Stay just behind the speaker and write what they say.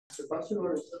The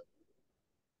bachelor is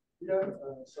here,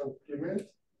 San Clement,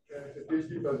 a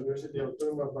PhD by the University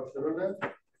Autónoma of Barcelona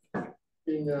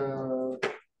in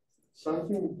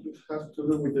something that has to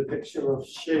do with detection of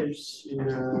shapes in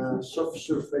soft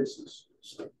surfaces.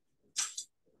 So,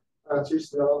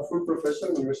 she's a full professor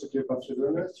at the University of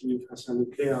Barcelona. She has an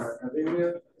IKEA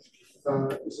academia.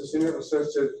 Is a senior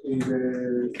researcher in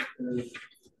the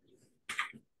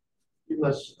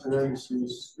image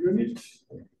analysis unit.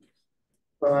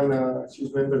 And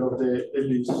she's member of the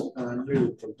ELIS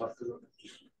unit from Barcelona.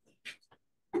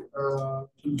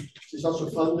 She's also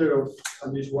founder of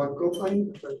at least one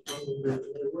company that found on the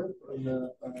web and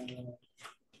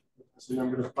has a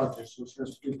number of patents. So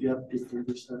she's pretty active in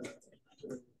this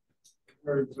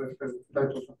very interesting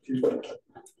type of activity.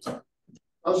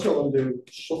 Also on the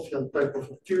social type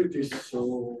of activities,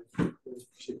 so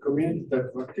the community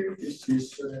type of activities,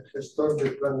 she's gestor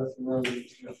del Plan Nacional de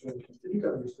Investigación Científica,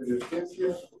 del Ministerio de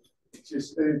Ciencia.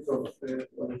 She's editor of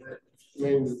one of the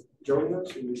main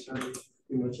journals in this area of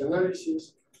image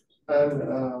analysis, and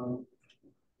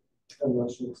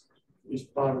also is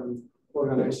part and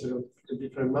organizer of the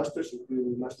different masters,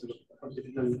 including Master of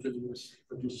Artificial Intelligence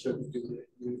that is shared between the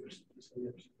universities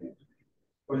and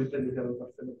Polytechnic of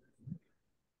Barcelona.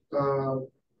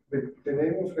 The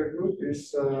name of her group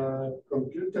is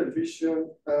Computer Vision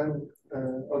and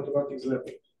Automatics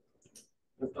Level.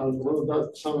 But although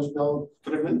that sounds now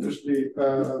tremendously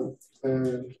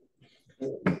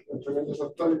tremendous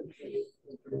actuality,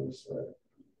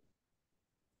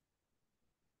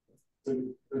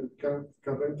 very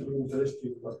currently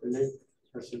interesting, but the name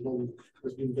has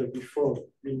been there before,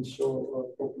 being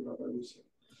so popular, I would say.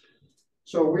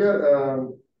 So we are.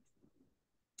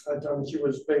 And she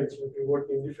was based, we've been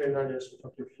working in different areas of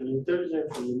artificial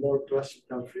intelligence, in the more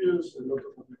classical fields, a lot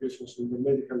of applications in the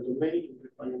medical domain, in the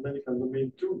biomedical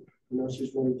domain too. And now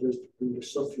she's more interested in the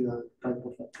social type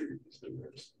of activities, and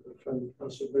I find it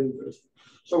also very interesting.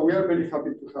 So we are very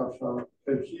happy to have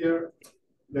her here.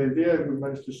 The idea we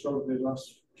managed to solve the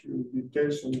last few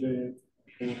details on the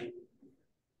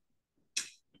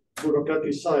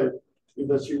bureaucratic side is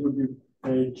that she would be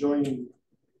a joint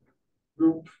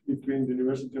group between the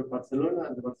University of Barcelona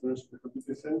and the Barcelona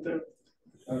Supercomputing Center.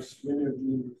 As many of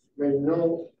you may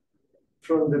know,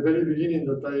 from the very beginning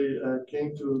that I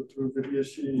came to the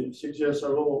BSc 6 years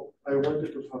ago, I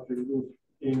wanted to have a group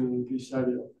in this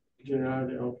area, general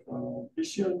area of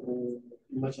vision or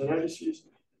image analysis.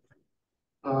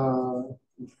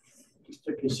 It's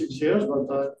taken 6 years,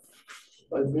 but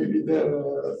I may be there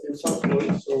in some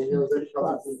point, so we are very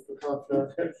happy to have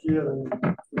her here and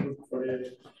to look for a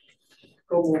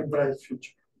common bright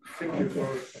future. Thank you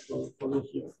for being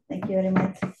here. Thank you very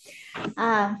much.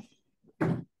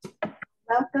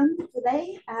 Welcome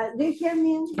today. Do you hear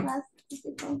me?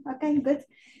 Okay, good.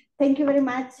 Thank you very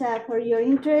much for your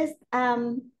interest.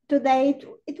 Today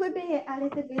it will be a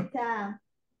little bit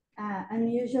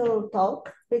unusual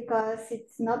talk because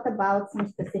it's not about some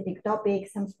specific topic,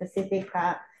 some specific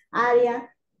area.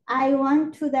 I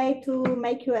want today to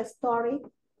make you a story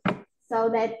so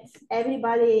that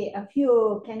everybody of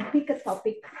you can pick a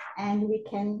topic and we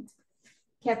can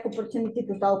have opportunity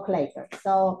to talk later.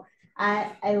 So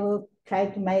I will try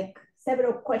to make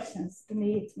several questions. To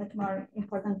me, it's much more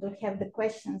important to have the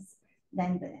questions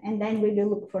and then we will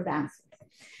look for the answers.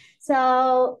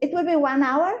 So it will be 1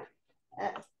 hour.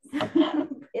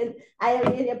 I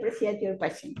really appreciate your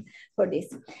passion for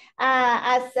this.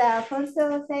 As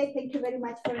Alfonso said, thank you very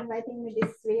much for inviting me.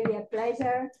 This is really a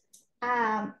pleasure.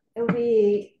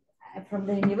 We, from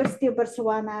the University of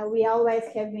Barcelona, we always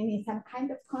have been in some kind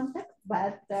of contact,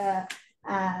 but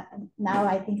now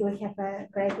I think we have a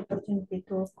great opportunity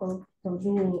to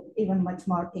do even much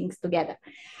more things together.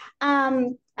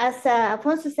 As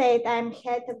Alfonso said, I'm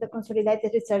head of the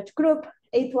Consolidated Research Group.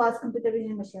 It was Computer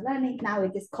Vision and Machine Learning. Now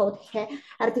it is called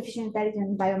Artificial Intelligence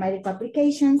and Biomedical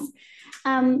Applications.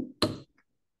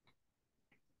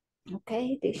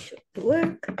 Okay, this should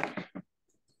work.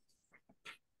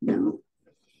 No.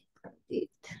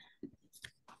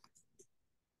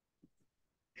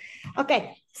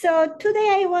 Okay, so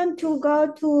today I want to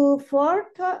go to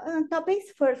 4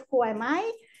 topics. First, who am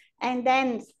I? And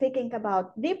then speaking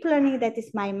about deep learning, that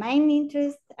is my main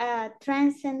interest,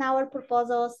 trends and our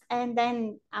proposals, and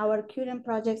then our current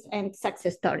projects and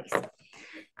success stories.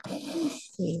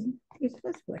 Let's see, it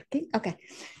was working. Okay.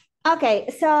 Okay,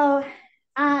 so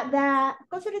the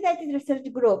Consolidated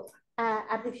Research Group,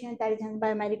 Artificial Intelligence and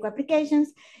Biomedical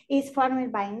Applications, is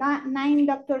formed by 9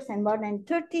 doctors and more than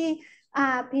 30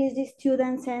 PhD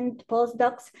students and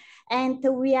postdocs, and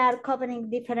we are covering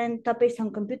different topics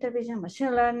on computer vision,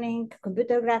 machine learning,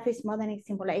 computer graphics, modeling,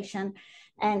 simulation,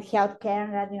 and healthcare,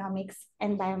 radiomics,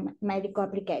 and biomedical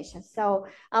applications. So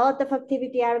a lot of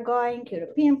activity are going,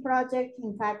 European project.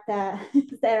 In fact,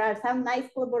 there are some nice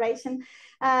collaboration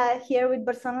here with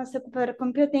Barcelona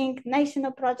Supercomputing,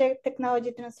 national project,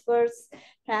 technology transfers,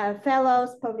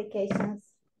 fellows, publications,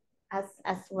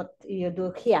 as what you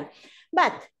do here.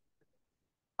 But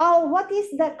what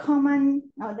is the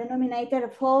common denominator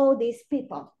of all these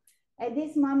people? At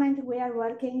this moment, we are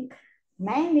working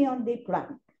mainly on deep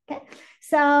learning. Okay,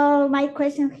 so my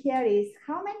question here is,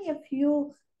 how many of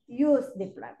you use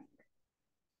deep learning?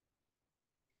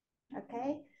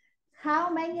 Okay,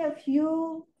 how many of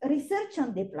you research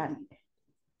on deep learning?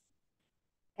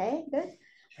 Okay, good.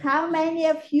 How many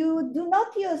of you do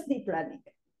not use deep learning?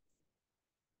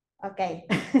 Okay,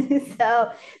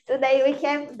 so today we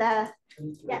have the,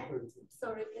 yeah.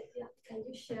 Sorry, Petia, can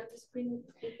you share the screen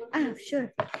with people? Ah,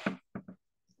 sure.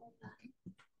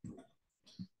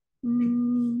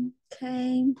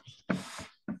 Okay.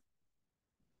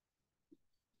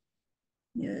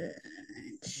 Yeah,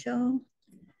 show.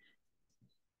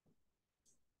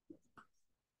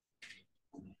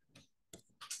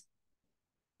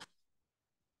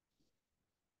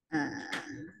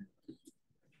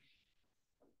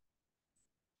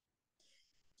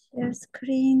 Share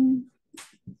screen.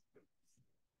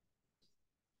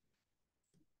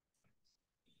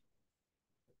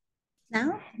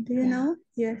 Now, do you know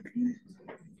your screen?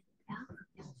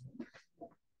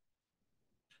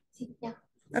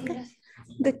 Okay,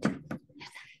 good.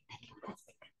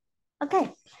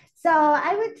 Okay, so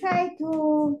I will try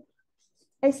to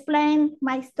explain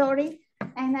my story,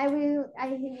 and I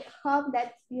hope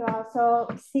that you also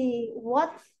see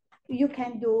what you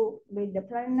can do with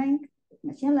deep learning,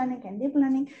 machine learning and deep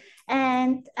learning,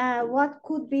 and what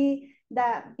could be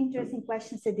the interesting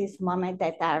questions at this moment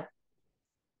that are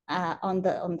on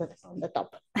the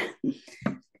top.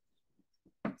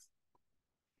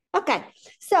 Okay,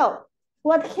 so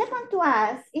what happened to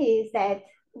us is that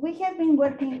we have been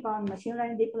working on machine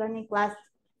learning, deep learning last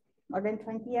more than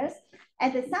 20 years.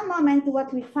 And at some moment,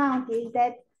 what we found is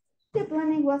that deep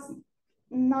learning was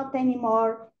not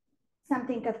anymore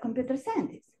something of computer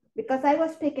scientists, because I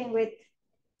was speaking with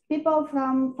people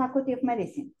from Faculty of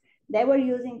Medicine. They were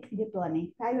using deep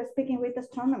learning. I was speaking with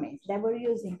astronomers. They were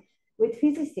using with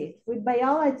physicists, with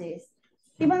biologists,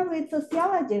 even with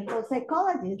sociologists or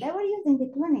psychologists. They were using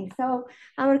deep learning. So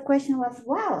our question was,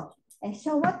 wow, and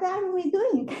so what are we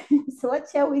doing? So what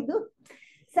shall we do?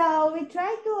 So we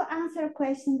try to answer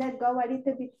questions that go a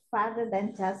little bit farther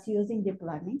than just using deep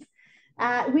learning.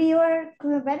 We were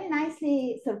very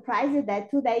nicely surprised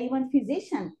that today even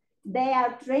physicians, they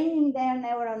are training their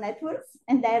neural networks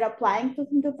and they're applying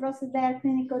to process their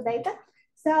clinical data.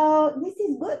 So this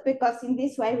is good, because in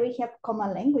this way we have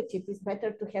common language. It is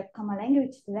better to have common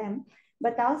language to them,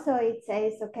 but also it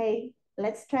says, okay,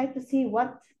 let's try to see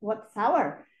what's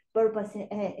our purpose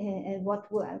and what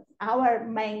our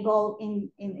main goal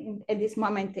in at this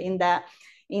moment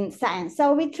in science.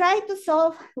 So we try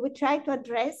to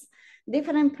address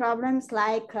different problems,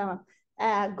 like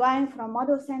going from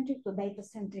model-centric to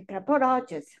data-centric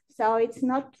approaches. So it's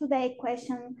not today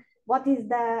question, what is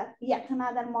the yet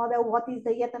another model, what is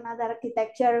the yet another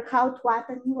architecture, how to add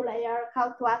a new layer, how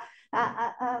to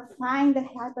find the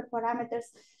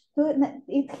hyperparameters.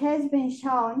 It has been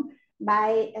shown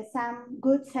by some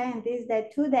good scientists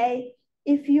that today,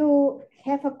 if you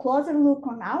have a closer look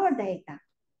on our data,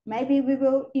 maybe we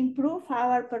will improve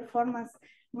our performance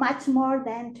much more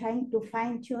than trying to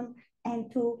fine tune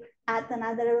and to add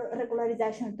another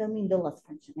regularization term in the loss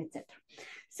function, etc.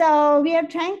 So we are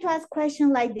trying to ask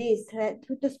questions like this,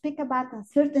 to speak about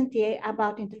uncertainty,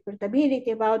 about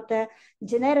interpretability, about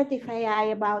generative AI,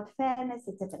 about fairness,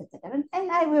 etc., etc.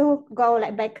 And I will go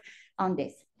back on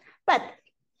this. But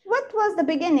what was the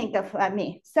beginning of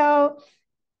me? So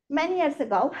many years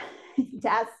ago,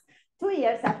 just 2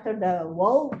 years after the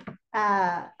wall,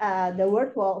 the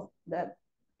world wall, the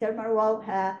thermal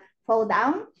wall fall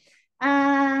down,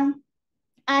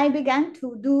 I began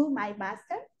to do my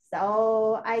master.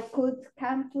 So I could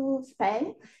come to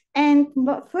Spain. And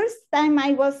the first time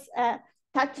I was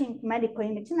touching medical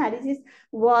image analysis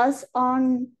was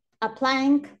on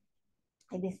applying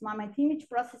at this moment image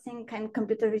processing and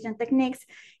computer vision techniques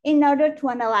in order to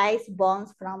analyze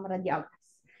bones from radiographs.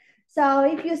 So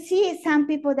if you see some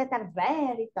people that are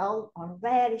very tall or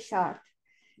very short,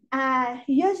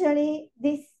 usually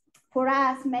this for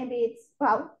us, maybe it's,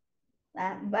 well,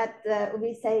 but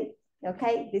we say,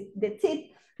 okay, that's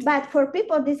it. But for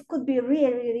people, this could be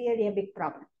really, really a big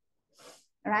problem,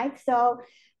 right? So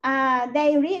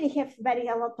they really have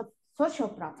a lot of social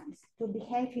problems to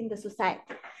behave in the society.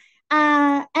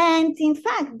 And in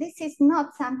fact, this is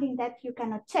not something that you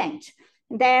cannot change.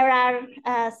 There are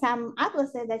some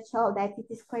atlases that show that it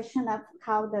is a question of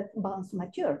how the bones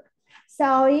mature.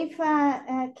 So if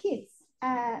kids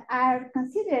are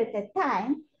considered at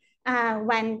time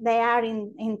when they are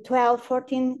in 12,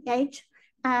 14 age,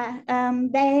 then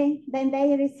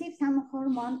they receive some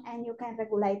hormone and you can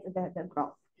regulate the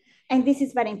growth. And this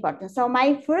is very important. So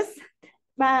my first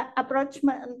approaching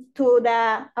to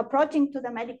the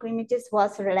medical images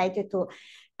was related to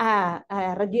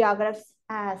radiographs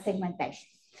segmentation.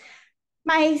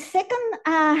 My second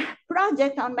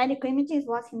project on medical images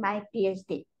was in my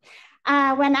PhD.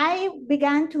 When I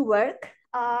began to work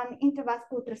on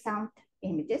intravascular ultrasound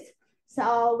images,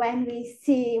 so when we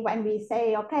say,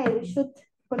 okay, we should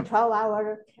control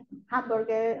our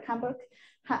hamburguesas,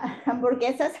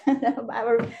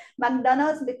 our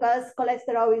McDonald's, because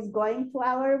cholesterol is going to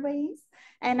our veins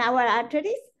and our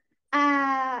arteries.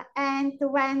 And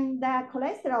when the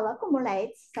cholesterol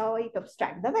accumulates, so it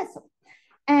obstructs the vessel.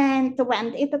 And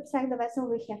when it obstructs the vessel,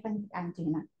 we have an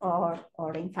angina or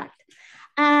infarct.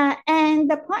 And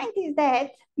the point is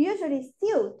that usually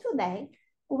still today,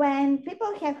 when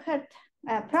people have heart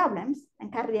problems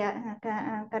and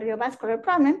cardiovascular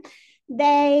problems,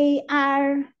 they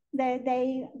go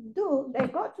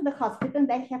to the hospital and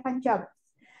they have angiography.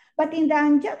 But in the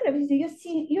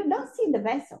angiography, you don't see the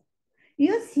vessel.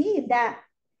 You see the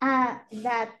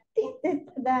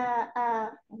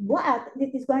blood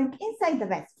that is going inside the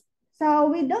vessel. So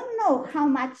we don't know how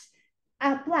much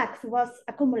plaque was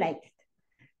accumulated.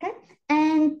 Okay,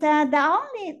 and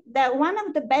one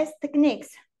of the best techniques,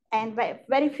 and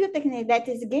very few techniques, that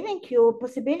is giving you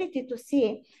possibility to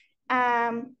see.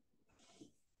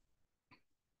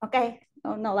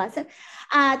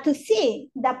 To see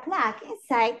the plaque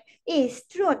inside is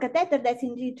through a catheter that's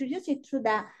introduced through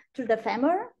the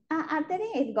femoral artery.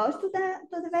 It goes to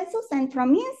the vessels, and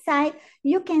from inside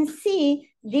you can see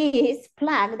this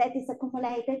plaque that is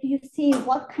accumulated. You see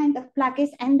what kind of plaque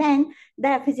is, and then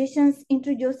the physicians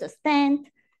introduce a stent,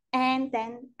 and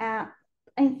then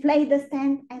inflate the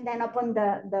stent, and then open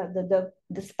the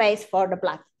space for the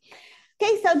blood.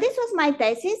 Okay, so this was my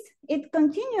thesis. It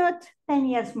continued 10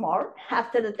 years more.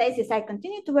 After the thesis, I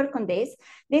continued to work on this.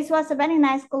 This was a very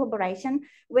nice collaboration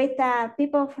with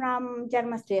people from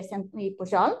German and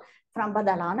Pujol from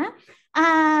Badalona.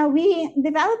 We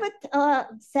developed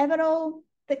several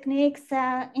techniques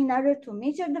in order to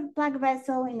measure the plaque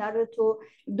vessel, in order to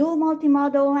do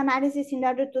multimodal analysis, in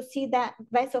order to see the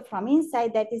vessel from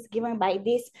inside that is given by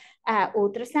this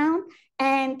ultrasound,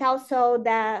 and also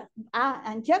the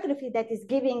angiography that is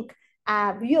giving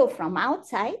a view from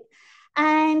outside.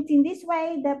 And in this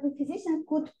way, the physician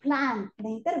could plan the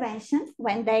intervention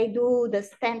when they do the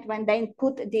stent, when they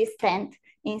put this stent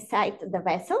inside the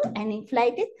vessel and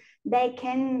inflate it. They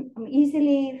can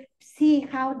easily see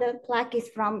how the plaque is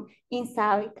from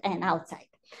inside and outside.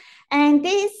 And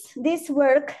this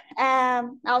work,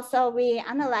 also we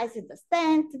analyzed the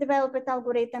stent, developed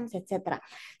algorithms, etc.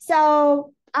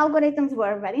 So algorithms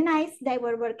were very nice. They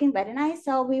were working very nice.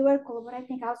 So we were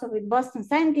collaborating also with Boston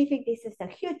Scientific. This is a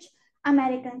huge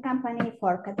American company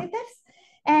for catheters.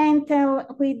 And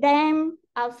with them,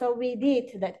 also we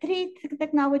did the 3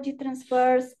 technology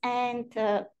transfers, and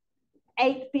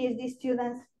 8 PhD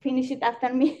students finished it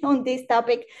after me on this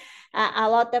topic. A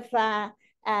lot of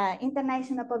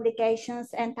international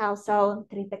publications, and also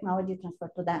 3 technology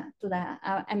transfer to the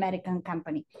American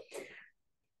company.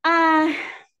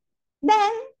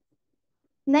 Then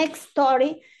next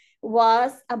story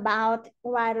was about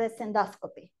wireless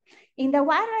endoscopy. In the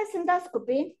wireless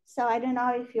endoscopy, so I don't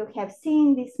know if you have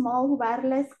seen this small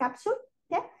wireless capsule.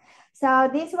 Yeah. So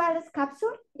this wireless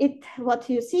capsule, what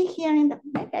you see here in the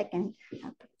back, I can.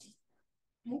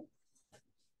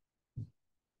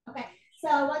 Okay.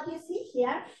 So what you see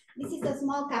here, this is a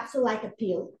small capsule like a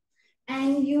pill,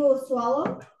 and you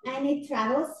swallow, and it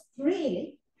travels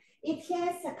freely. It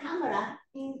has a camera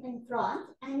in front,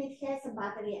 and it has a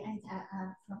battery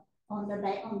on the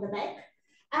back,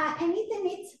 and it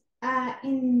emits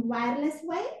in wireless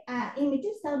way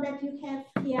images, so that you have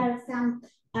here some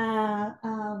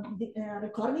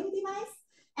recording device,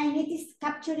 and it is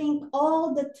capturing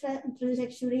all the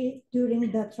trajectory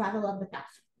during the travel of the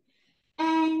capsule.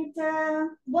 And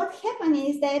what happened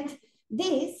is that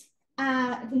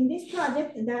in this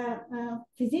project, the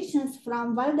physicians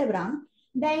from Valdebron,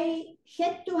 they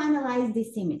had to analyze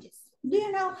these images. Do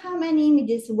you know how many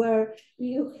images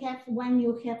you have when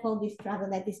you have all this travel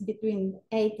that is between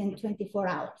 8 and 24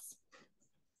 hours?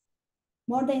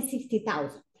 More than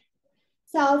 60,000.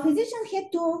 So physicians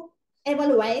had to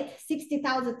evaluate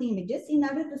 60,000 images in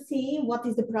order to see what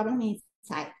is the problem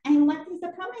inside. And what is the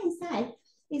problem inside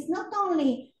is not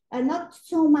only not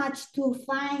so much to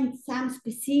find some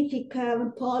specific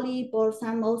polyp or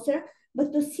some ulcer,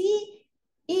 but to see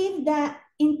if the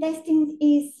intestine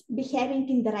is behaving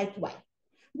in the right way.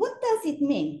 What does it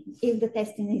mean if the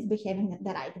intestine is behaving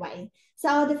the right way?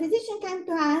 So the physician came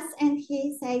to us and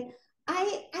he said,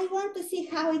 I want to see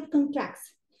how it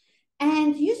contracts.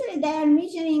 And usually they are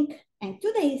measuring, and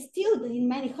today still in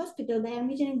many hospitals, they are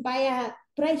measuring by a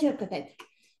pressure catheter.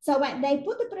 So when they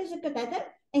put the pressure catheter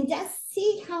and just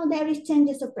see how there is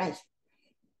changes of pressure.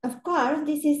 Of course,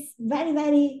 this is very,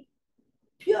 very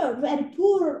pure, very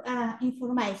poor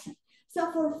information.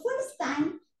 So for the first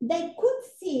time, they could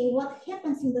see what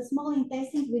happens in the small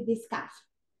intestine with this capsule.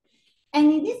 And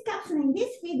in this capsule, in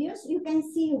these videos, you can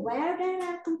see where there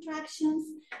are contractions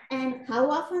and how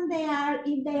often they are,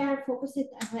 if they are focused,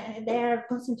 they are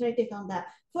concentrated on the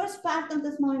first part of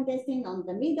the small intestine, on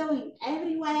the middle, in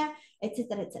everywhere,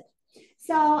 etc., etc.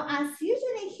 So as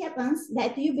usually happens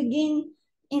that you begin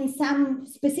in some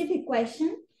specific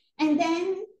question, and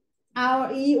then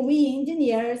we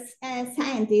engineers,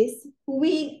 scientists,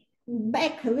 we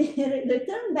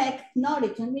return back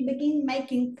knowledge and we begin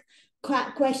making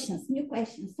questions, new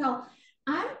questions. So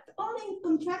are only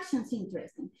contractions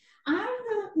interesting? Are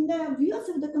the views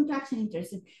of the contraction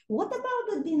interesting? What about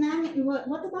the dynamic?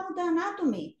 What about the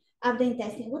anatomy of the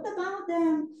intestine? What about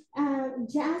the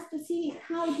just to see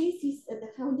how this is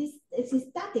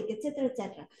static, etc.,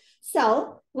 etc.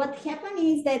 So what happened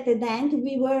is that at the end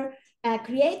we were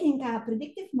creating a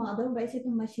predictive model based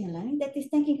on machine learning that is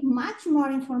taking much more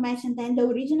information than the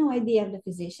original idea of the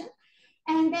physician.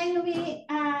 And then we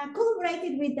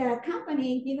collaborated with the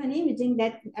company, Given Imaging,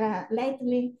 that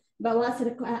lately was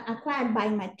acquired by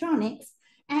Medtronic,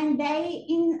 and they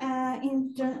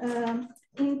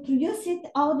introduced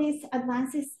all these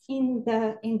advances in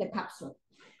the capsule.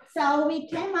 So we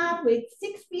came up with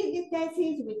 6 PhD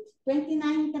theses with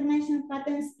 29 international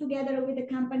patents together with the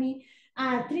company,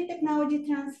 3 technology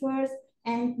transfers,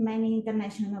 and many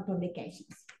international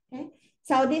publications. Okay,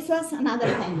 so this was another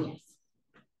 10 years.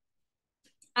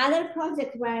 Other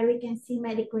projects where we can see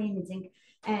medical imaging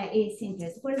is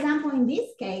interesting. For example, in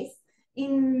this case,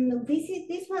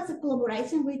 this was a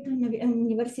collaboration with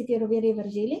University Rovira e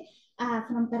Virgili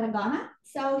from Tarragona.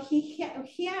 So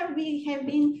here we have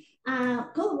been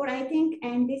collaborating,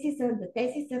 and this is the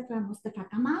thesis from Mustafa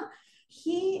Kamal.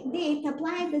 He did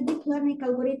apply the deep learning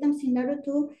algorithms in order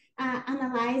to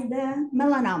analyze the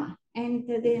melanoma and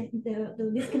to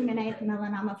discriminate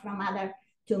melanoma from other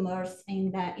tumors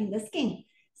in the skin.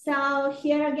 So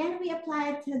here again, we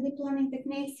applied deep learning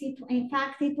techniques. In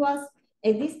fact, it was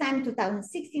at this time,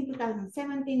 2016,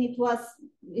 2017,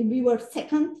 we were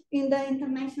second in the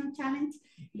international challenge.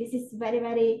 This is very,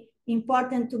 very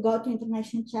important to go to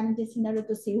international challenges in order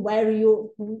to see where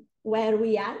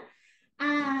we are.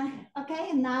 Okay,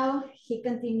 and now he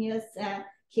continues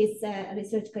his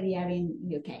research career in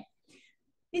UK.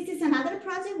 This is another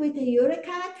project with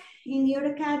Eurecat. In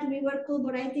Eurecat, we were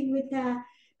collaborating with the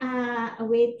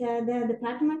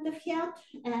Department of Health,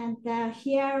 and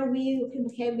here we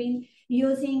have been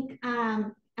using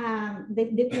the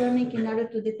deep learning in order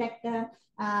to detect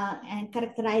and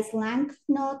characterize lung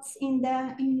nodes in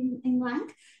lung.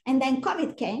 And then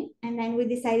COVID came, and then we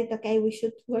decided, okay, we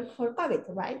should work for COVID,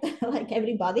 right? Like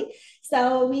everybody.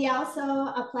 So we also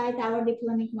applied our deep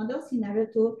learning models in order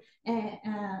to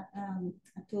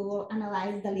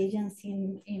analyze the lesions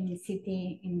in CT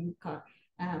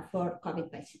for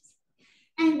COVID patients.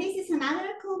 And this is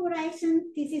another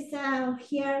collaboration. This is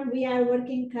here we are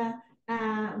working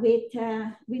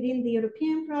within the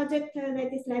European project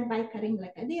that is led by Karim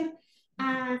Lekadir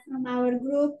from our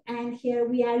group. And here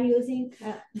we are using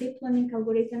deep learning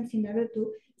algorithms in order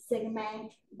to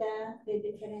segment the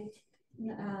different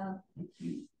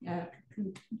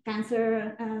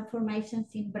cancer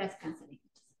formations in breast cancer.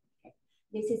 Okay.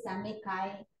 This is a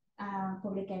MICI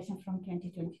publication from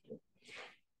 2022.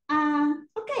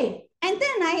 Okay, and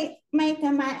then I made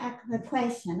a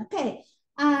question. Okay,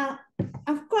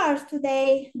 of course,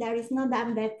 today there is no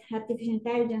doubt that artificial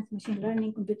intelligence, machine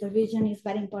learning, computer vision is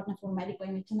very important for medical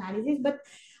image analysis, but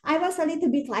I was a little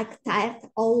bit like tired,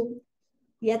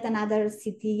 yet another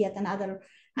CT, yet another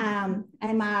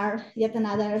MR, yet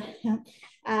another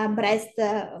breast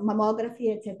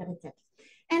mammography, etc., etc.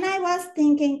 And I was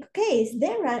thinking, okay, is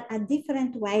there a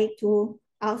different way to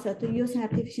also to use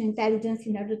artificial intelligence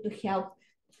in order to help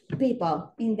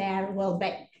people in their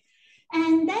well-being?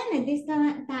 And then at this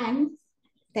time,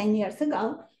 10 years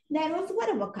ago, there was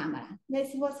wearable camera.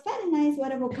 This was very nice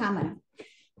wearable camera.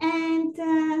 And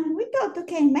we thought,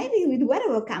 okay, maybe with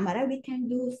wearable camera, we can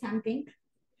do something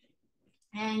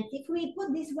And if we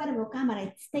put this wearable camera,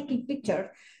 it's taking pictures.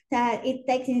 It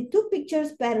takes 2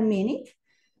 pictures per minute.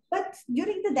 But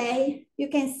during the day, you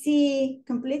can see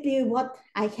completely what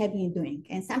I have been doing.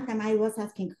 And sometimes I was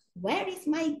asking, where is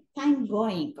my time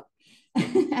going?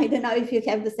 I don't know if you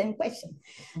have the same question.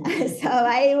 So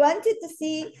I wanted to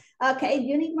see, okay,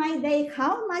 during my day,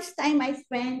 how much time I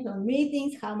spent on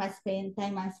meetings, how much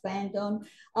time I spent on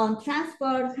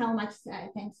transport, how much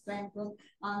time spent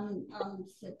on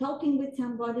talking with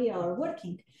somebody or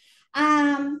working.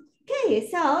 Okay,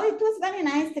 so it was very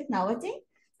nice technology.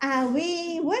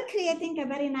 We were creating a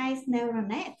very nice human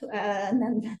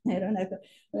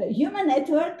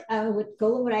network with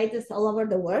collaborators all over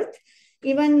the world.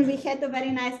 Even we had a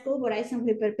very nice collaboration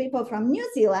with people from New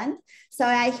Zealand. So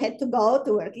I had to go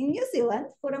to work in New Zealand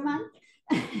for a month.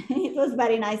 It was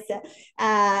very nice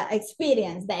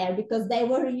experience there because they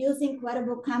were using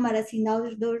wearable cameras in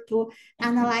order to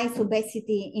analyze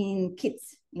obesity in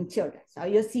kids, in children. So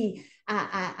you see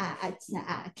a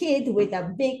kid with a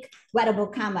big wearable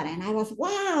camera, and I was,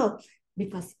 wow,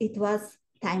 because it was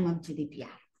time of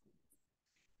GDPR.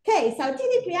 Okay, so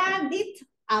GDPR did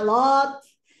a lot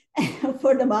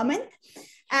for the moment.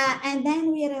 And then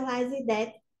we realized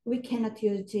that we cannot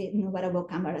use wearable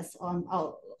cameras on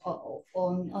all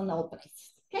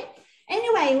places. Okay.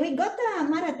 Anyway, we got a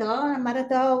marathon.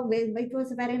 It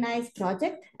was a very nice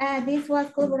project. This was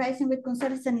collaboration with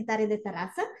Consolidated de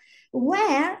Terrassa,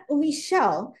 where we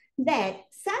show that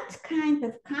such kind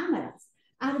of cameras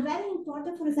are very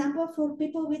important, for example, for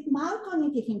people with mild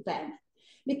cognitive impairment.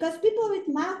 Because people with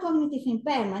mild cognitive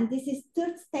impairment, this is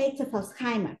 3rd stage of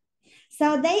Alzheimer.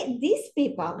 So these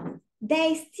people,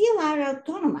 they still are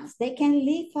autonomous. They can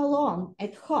live alone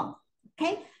at home,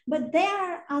 okay? But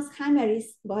their Alzheimer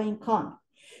is going on.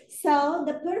 So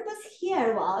the purpose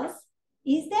here was,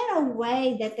 is there a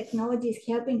way that technology is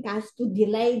helping us to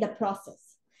delay the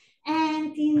process?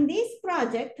 And in this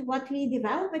project, what we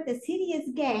developed a serious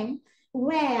game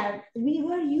where we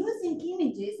were using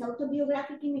images,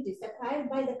 autobiographic images acquired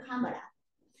by the camera.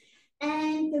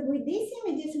 And with these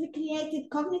images, we created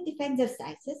cognitive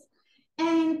exercises.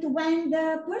 And when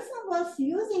the person was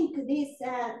using these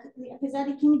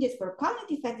episodic images for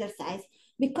cognitive exercise,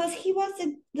 because he was at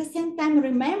the same time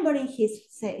remembering his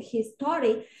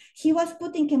story, he was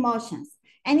putting emotions.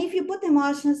 And if you put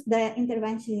emotions, the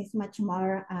intervention is much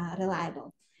more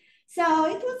reliable. So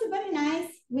it was very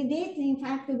nice. We did, in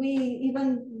fact, we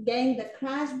even gained the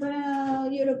Crash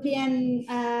European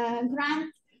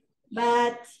grant,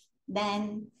 but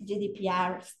then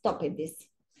GDPR stopped this.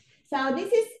 So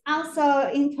this is also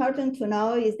important to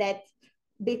know, is that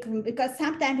because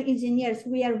sometimes engineers,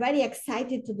 we are very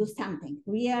excited to do something.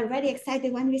 We are very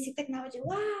excited when we see technology.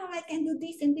 Wow, I can do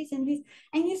this and this and this.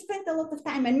 And you spend a lot of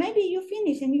time and maybe you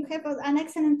finish and you have an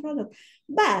excellent product.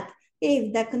 But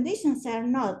if the conditions are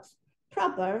not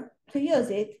proper to use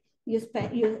it, you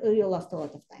lost a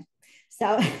lot of time.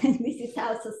 So this is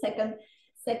also second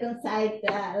side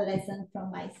lesson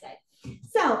from my side.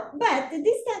 So, but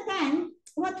this time,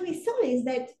 what we saw is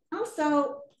that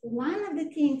also one of the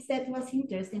things that was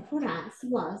interesting for us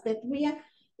was that we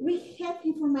have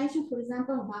information, for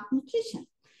example, about nutrition.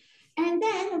 And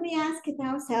then we asked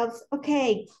ourselves,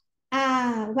 okay,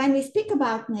 when we speak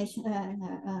about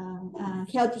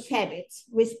healthy habits,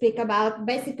 we speak about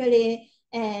basically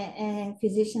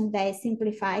physicians, they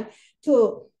simplify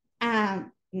to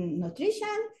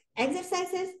nutrition,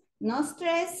 exercises, no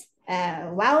stress,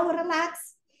 well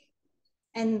relaxed,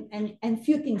 and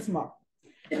few things more.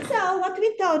 So what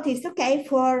we thought is, okay,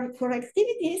 for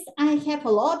activities, I have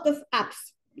a lot of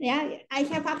apps. Yeah, I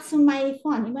have apps on my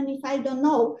phone, even if I don't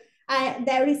know,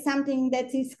 there is something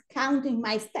that is counting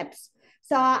my steps.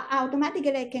 So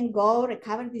automatically I can go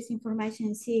recover this information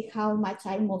and see how much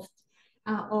I moved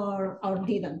or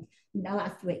didn't in the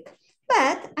last week.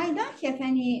 But I don't have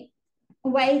any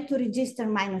way to register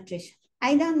my nutrition.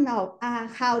 I don't know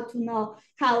how to know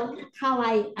how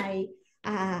I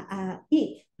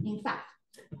eat, in fact.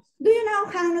 Do you know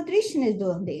how nutritionists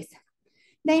do this?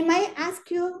 They might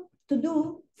ask you to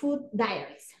do food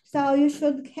diaries. So you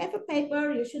should have a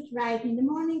paper, you should write, in the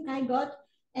morning I got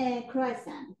a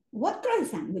croissant. What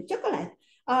croissant? With chocolate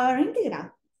or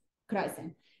integral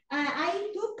croissant?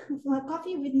 I took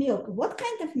coffee with milk. What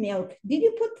kind of milk? Did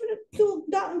you put 2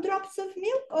 drops of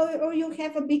milk or you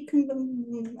have a big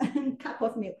cup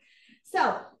of milk?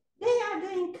 So they are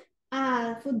doing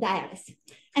food diaries.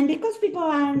 And because people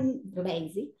are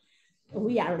lazy,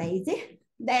 we are lazy,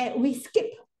 we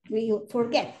skip, we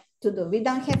forget to do. We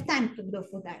don't have time to do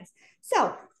food diaries.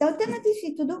 So the alternative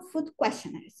is to do food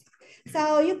questionnaires.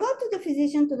 So you go to the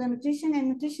physician, to the nutrition, and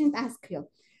nutrition asks you,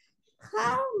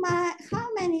 how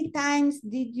many times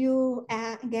did you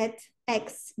get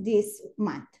X this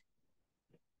month?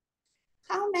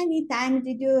 How many times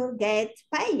did you get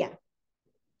paella?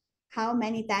 How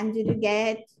many times did you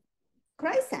get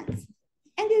croissants?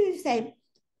 And you say,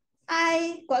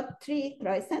 I got 3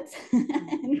 croissants.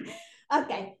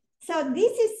 Okay, so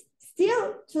this is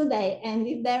still today, and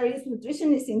if there is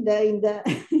nutritionists in the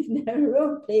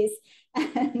room, please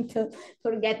to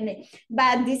forget me.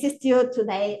 But this is still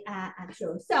today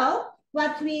true. So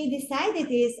what we decided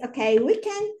is, okay, we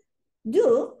can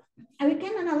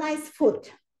analyze food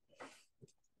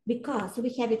because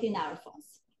we have it in our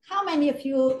phones. How many of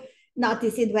you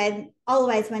notice it when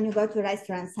you go to a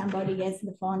restaurant, somebody gets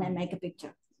the phone and make a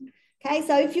picture? Okay,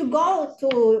 so if you go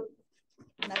to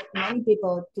many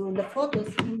people to the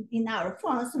photos in our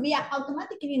phones, we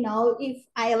automatically know if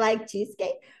I like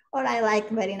cheesecake or I like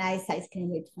very nice ice cream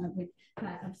with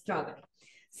strawberry.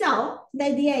 So the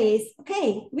idea is,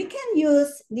 okay, we can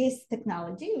use this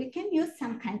technology, we can use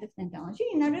some kind of technology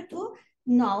in order to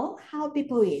know how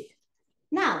people eat.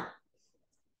 Now,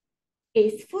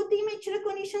 is food image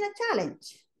recognition a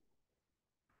challenge?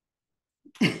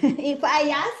 If I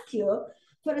ask you,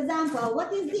 for example,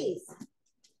 what is this?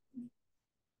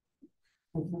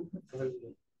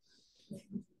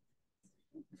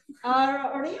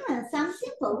 Or even some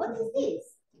simple, what is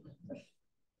this?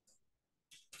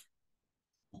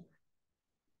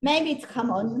 Maybe it's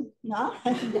jamón, no?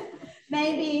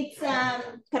 Maybe it's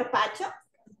carpaccio.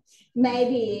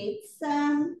 Maybe it's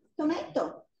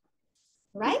tomato,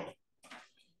 right?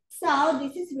 So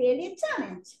this is really a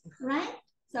challenge, right?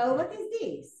 So what is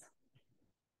this?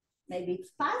 Maybe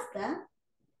it's pasta,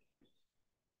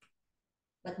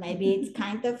 but maybe it's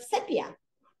kind of sepia,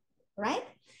 right?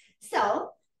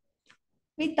 So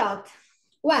we thought,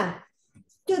 well,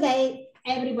 today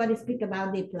everybody speaks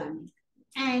about deep learning.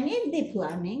 And if deep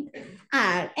learning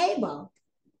are able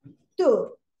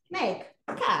to make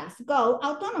cars go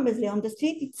autonomously on the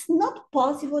street, it's not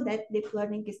possible that deep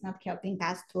learning is not helping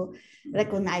us to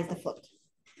recognize the food.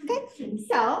 Okay,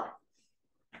 so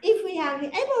if we are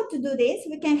able to do this,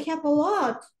 we can help a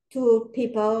lot to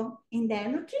people in their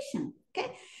nutrition.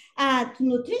 Okay, to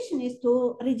nutritionists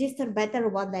to register better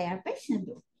what their patients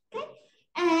do. Okay,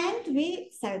 and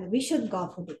we said we should go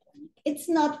for deep learning. It's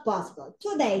not possible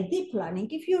today. Deep learning,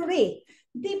 if you read,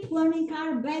 deep learning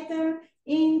are better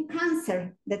in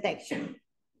cancer detection.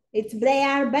 They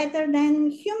are better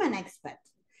than human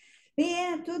experts.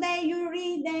 Today you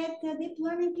read that deep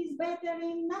learning is better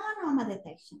in melanoma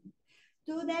detection.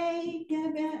 Today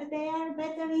they are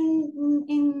better in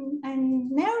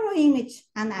neuroimage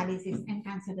analysis and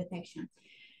cancer detection.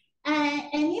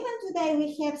 And even today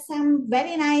we have some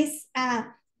very nice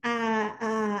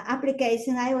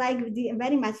application. I like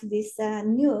very much this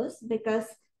news because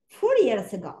 4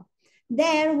 years ago,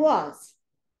 there was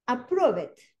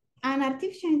approved an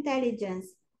artificial intelligence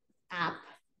app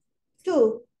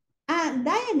to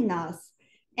diagnose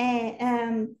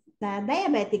the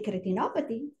diabetic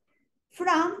retinopathy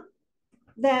from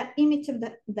the image of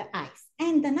the eyes.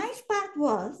 And the nice part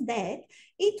was that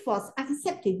it was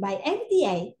accepted by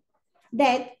FDA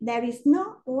that there is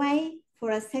no way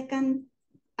for a second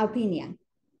opinion.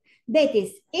 That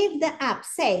is, if the app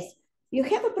says, you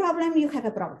have a problem, you have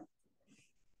a problem.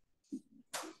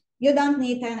 You don't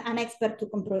need an expert to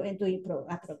approve it.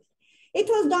 It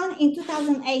was done in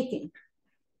 2018.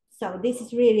 So this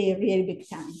is really, really big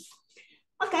challenge.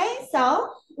 Okay,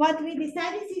 so what we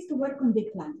decided is to work on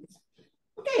deep learning.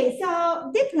 Okay,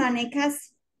 so deep learning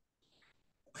has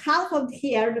half of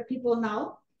here, the people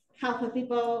know, half of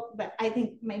people, but I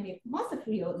think maybe most of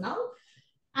you know.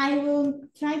 I will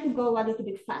try to go a little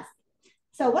bit fast.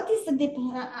 So what is a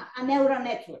neural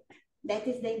network? That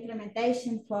is the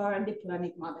implementation for a deep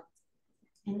learning model.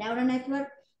 In neural network,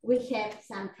 we have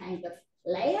some kind of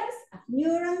layers of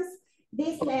neurons.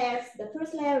 These layers, the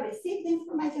first layer receives the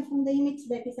information from the image.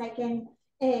 That is, I can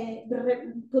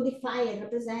codify and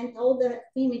represent all the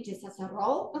images as a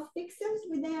row of pixels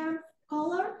with their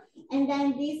color. And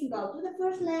then these go to the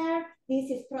first layer.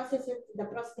 This is processed. The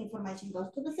processed information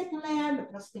goes to the second layer. The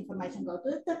processed information goes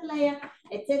to the third layer,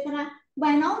 etc.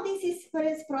 When all this is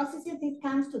first processed, it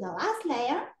comes to the last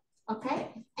layer. Okay,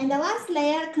 and the last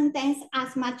layer contains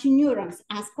as much neurons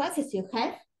as classes you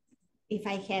have. If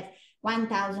I have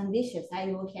 1,000 dishes, I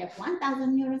will have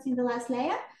 1,000 neurons in the last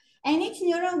layer, and each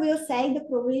neuron will say the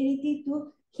probability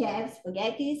to have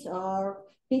spaghetti or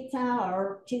pizza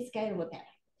or cheesecake or whatever.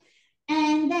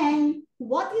 And then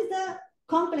what is the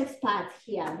complex part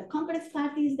here? The complex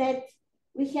part is that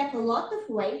we have a lot of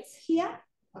weights here.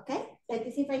 Okay, that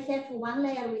is, if I have one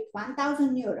layer with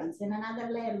 1,000 neurons and another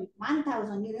layer with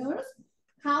 1,000 neurons,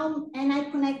 and I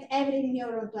connect every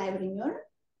neuron to every neuron,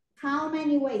 how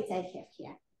many weights I have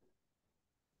here?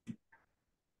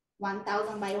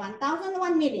 1,000 by 1,000,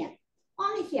 1 million,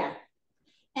 only here.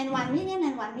 And 1 million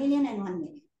and 1 million and 1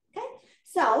 million, okay?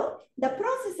 So the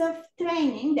process of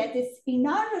training, that is in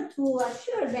order to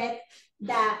assure that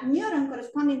the neuron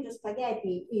corresponding to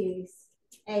spaghetti is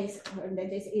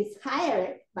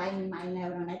higher by my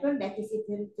neural network, that is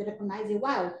it recognizes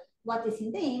well what is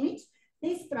in the image,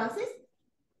 this process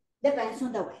depends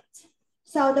on the weight.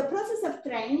 So the process of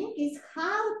training is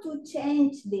how to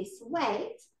change this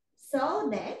weight so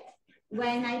that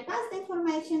when I pass the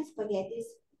information, spaghetti is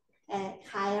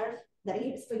higher,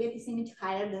 the spaghetti image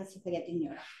higher than spaghetti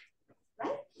neuron,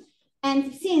 right?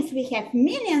 And since we have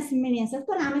millions and millions of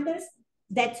parameters,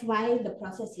 that's why the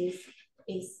process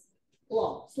is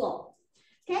slow.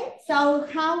 Okay, so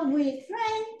how we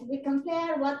train, we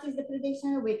compare what is the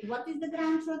prediction with what is the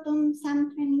ground truth on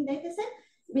some training data set.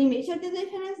 We measure the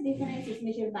difference. Difference is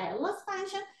measured by a loss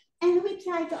function, and we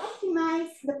try to optimize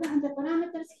the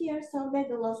parameters here so that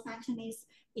the loss function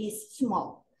is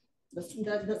small.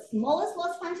 The smallest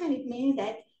loss function, it means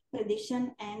that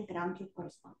prediction and ground truth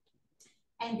correspond.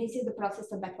 And this is the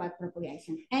process of backward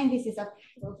propagation. And this is a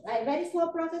very slow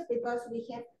process because we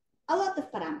have a lot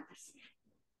of parameters.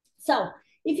 So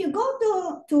if you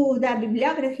go to the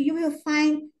bibliography, you will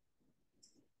find,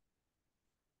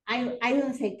 I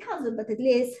don't say thousands, but at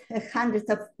least hundreds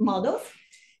of models.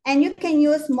 And you can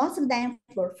use most of them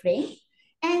for free.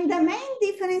 And the main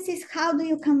difference is how do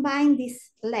you combine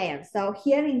these layers. So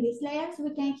here in these layers,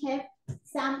 we can have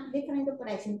some different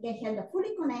operations. We can have the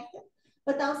fully connected,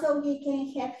 but also we can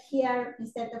have here,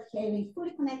 instead of having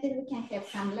fully connected, we can have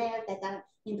some layers that are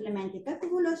implementing a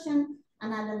convolution,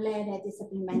 another layer that is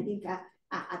implementing a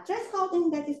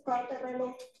thresholding that is called a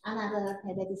ReLU, another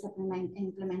that is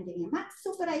implementing a max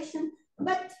operation,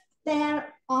 but they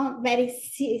are all very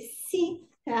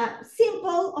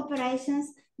simple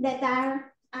operations that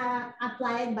are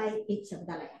applied by each of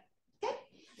the layers. Okay?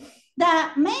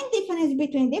 The main difference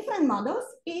between different models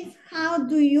is how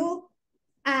do you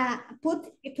put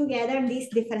together these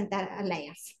different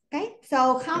layers. Okay,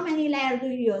 so how many layers do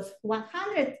you use?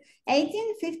 100,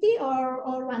 18, 50,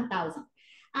 or 1,000?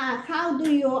 How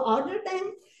do you order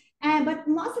them? But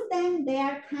most of them, they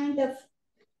are kind of,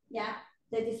 yeah,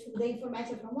 that is the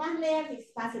information from one layer is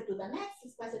passed to the next,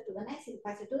 is passed to the next, is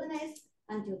passed to the next,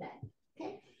 until then.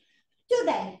 Okay.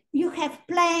 Today, you have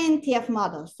plenty of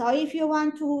models. So if you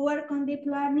want to work on deep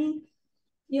learning,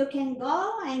 you can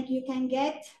go and you can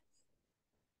get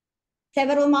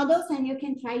several models and you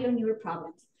can try your neural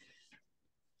problems.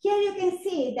 Here you can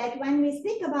see that when we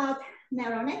speak about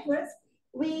neural networks,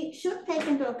 we should take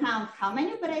into account how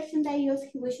many operations they use.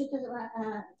 We should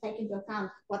take into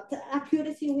account what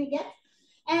accuracy we get,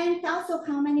 and also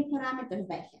how many parameters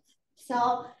they have.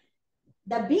 So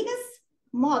the biggest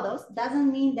models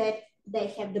doesn't mean that they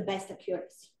have the best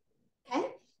accuracy, okay?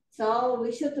 So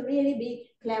we should really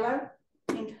be clever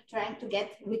in trying to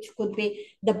get which could be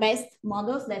the best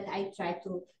models that I try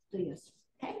to use,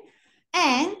 okay?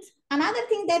 And another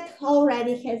thing that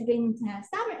already has been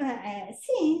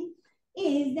seen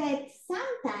is that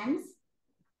sometimes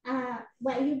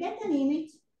when you get an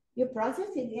image, you process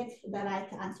it, get the right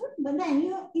answer, but then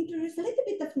you introduce a little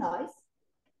bit of noise,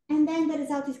 and then the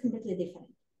result is completely different.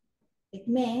 It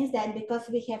means that because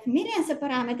we have millions of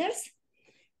parameters,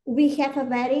 we have a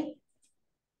very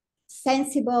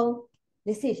sensible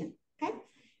decision, okay?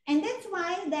 And that's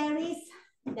why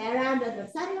there are the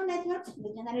adversarial networks,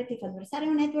 the generative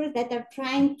adversarial networks that are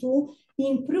trying to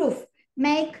improve,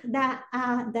 make the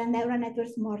neural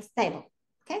networks more stable,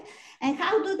 okay? And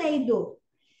how do they do?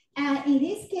 In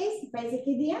this case,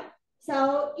 basically there.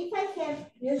 So if I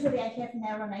have, usually I have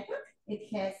neural network, it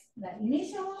has the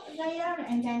initial layer,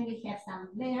 and then we have some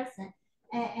layers,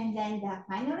 and then the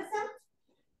final result,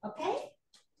 okay?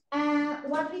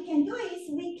 What we can do is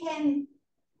we can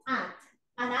add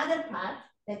another part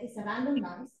that is a random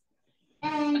noise.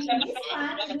 And in this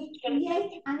part, we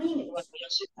create an image,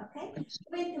 okay?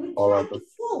 We try to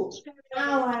fool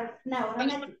our neural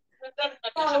network.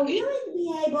 So you will be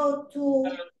able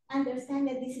to understand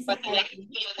that this is a healthy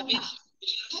amount. Okay?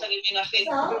 So there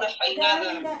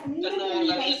in the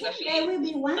implementation, there will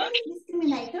be one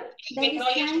discriminator that is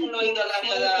trying to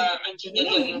say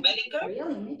real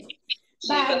image,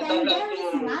 but then there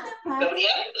is another part that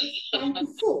is trying to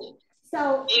fool. So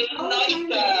all the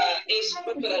time is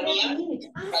image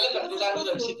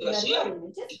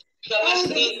que va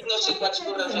escrit no sé quants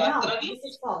correus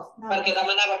electrònics perquè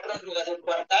demanava pròrroga d'un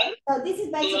quartal i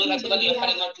jo li vaig dir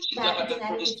farem el possible perquè et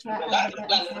puguis prorrogar.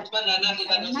 Clar, llavors van anar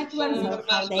arribant els informes,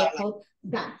 bla, bla,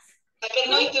 bla.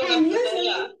 And usually,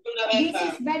 this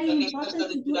is very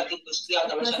important to do because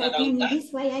in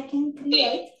this way I can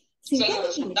create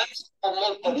synthetic images.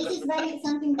 And this is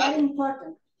something very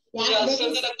important. Yeah, that is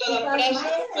because my generator is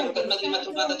trying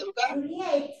to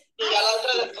create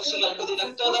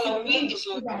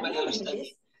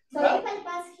images. So if I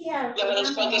pass here, for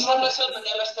example,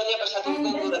 and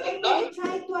the generator will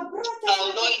try to approach us so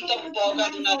I can get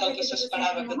this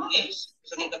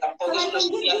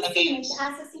image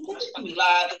as a synthetic image.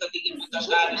 It's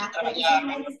good enough that is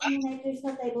my discriminator is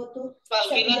not able to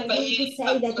say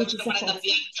that it is a false.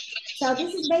 So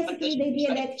this is basically the idea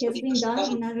that has been done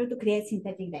in order to create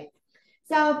synthetic data.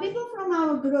 So people from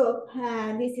our group,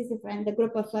 this is the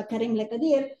group of Karim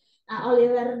Lekadir,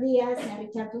 Oliver Diaz, and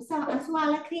Richard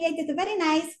Aswala, created a very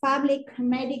nice public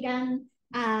Medical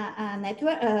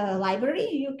network library.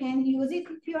 You can use it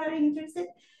if you are interested.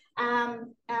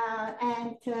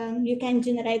 You can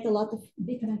generate a lot of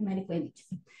different medical images.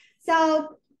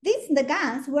 So the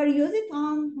GANs were used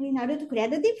in order to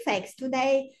create the deepfakes.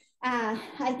 Today,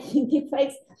 I think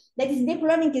deepfakes, that is deep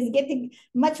learning, is getting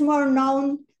much more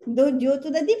known due to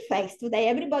the deepfakes. Today,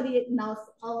 everybody knows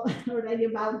already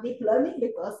about deep learning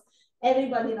because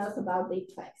everybody knows about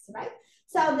deepfakes, right?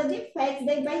 So the deepfakes,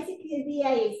 they basically, the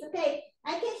idea is, okay,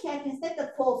 I can have, instead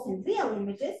of false and real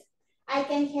images, I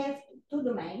can have two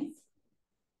domains,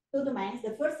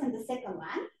 the first and the second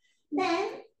one.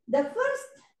 Then the first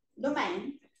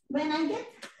domain, when I get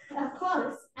a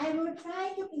course, I will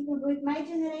try to, with my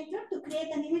generator, to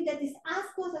create an image that is as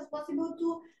close as possible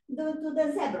to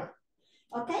the zebra.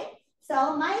 Okay,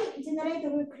 so my generator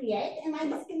will create, and my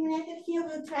discriminator here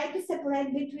will try to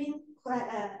separate between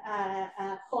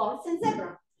horse and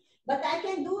zebra. But I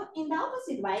can do in the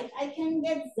opposite way. I can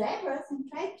get zebras and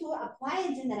try to apply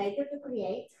a generator to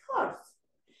create horse.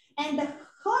 And the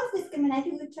horse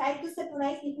discriminator will try to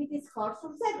separate if it is horse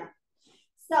or zebra.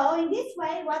 So in this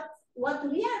way, what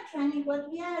we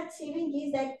are achieving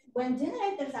is that when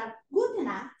generators are good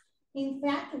enough, in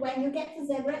fact, when you get a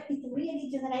zebra, it really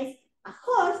generates a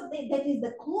horse that is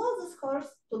the closest horse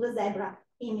to the zebra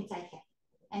image I have.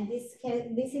 And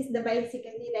this is the basic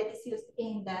idea that is used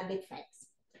in the deepfakes.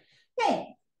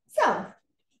 Okay, so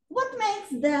what makes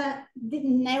the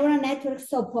neural network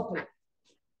so popular?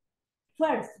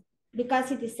 First,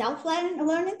 because it is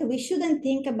self-learning, we shouldn't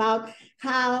think about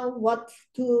how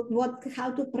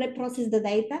to pre-process the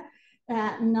data.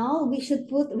 No, we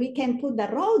can put the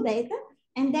raw data,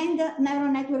 and then the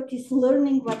neural network is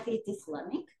learning what it is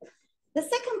learning. The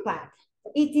second part,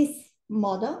 it is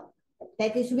model.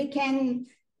 That is, we can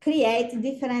create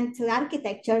different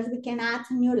architectures. We can add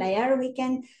a new layer. We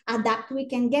can adapt. We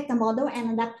can get a model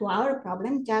and adapt to our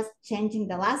problem, just changing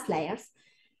the last layers.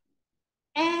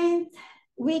 And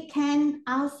we can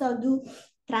also do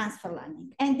transfer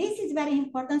learning. And this is very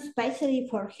important, especially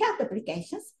for health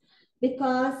applications,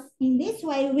 because in this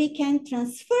way, we can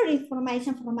transfer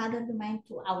information from other domain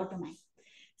to our domain.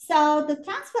 So the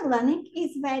transfer learning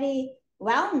is very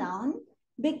well known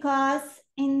because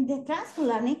in the transfer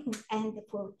learning, and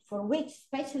for which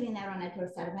especially neural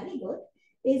networks are very good,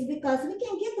 is because we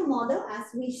can get a model, as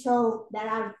we show, there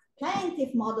are plenty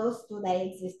of models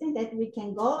today existing that we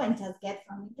can go and just get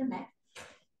from internet.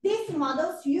 These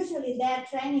models, usually they're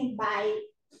trained by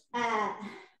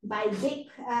big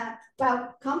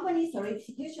companies or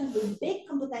institutions with big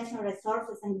computational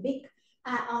resources and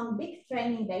on big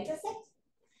training data sets.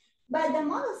 But the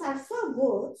models are so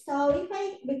good. So if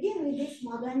I begin with this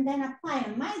model and then apply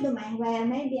on my domain where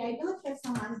maybe I don't have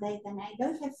so much data and I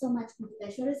don't have so much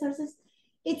computational resources,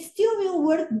 it still will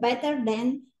work better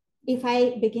than if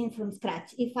I begin from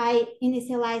scratch. If I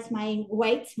initialize my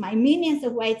weights, my millions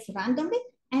of weights randomly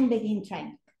and begin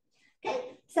training. Okay,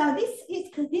 so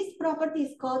this property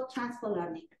is called transfer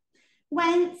learning.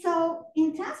 So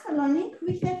in transfer learning,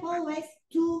 we have always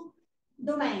two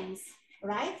domains,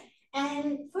 right?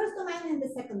 And first domain and the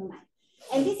second domain.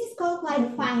 And this is called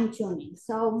like fine tuning.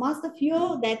 So most of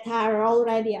you that are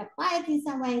already applied in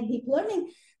some way deep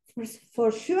learning,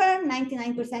 for sure,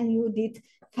 99% you did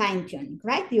fine tuning,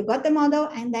 right? You got the model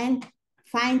and then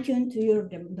fine tune to your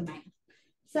domain.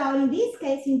 So in this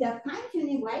case, in the fine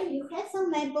tuning way, you have some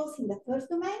labels in the first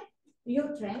domain,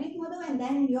 you train it model, and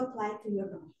then you apply it to your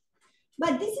domain.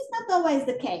 But this is not always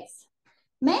the case.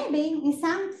 Maybe in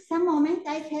some moment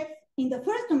I have, in the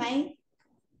first domain,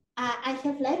 I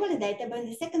have labeled data, but in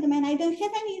the second domain, I don't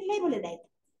have any labeled data.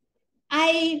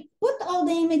 I put all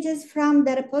the images from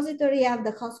the repository of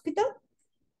the hospital,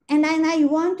 and then I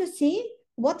want to see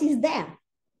what is there,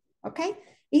 okay?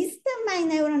 Is my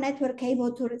neural network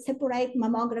able to separate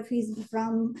mammographies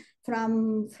from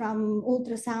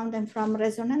ultrasound and from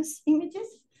resonance images?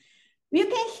 You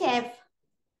can have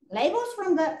labels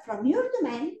from your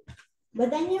domain, but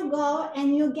then you go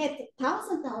and you get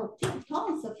thousands or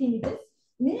tons of images,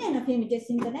 millions of images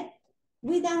in the internet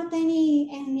without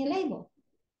any label.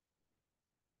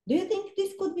 Do you think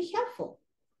this could be helpful?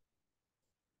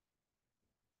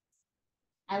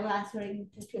 I will answer in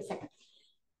a few seconds.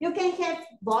 You can have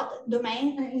both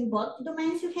in both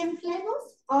domains you have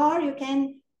labels, or you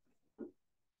can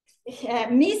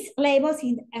miss labels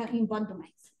in both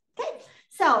domains. Okay,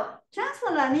 so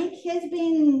transfer learning has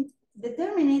been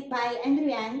determined by Andrew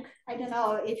Yang. I don't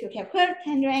know if you have heard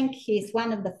Andrew Yang. He's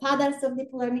one of the fathers of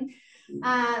deep learning.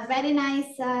 Very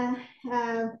nice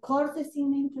courses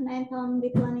in the internet on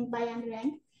deep learning by Andrew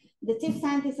Yang, the chief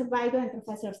scientist of Bioinfo and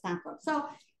professor of Stanford. So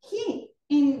he,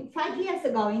 5 years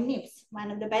ago in NIPS,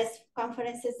 one of the best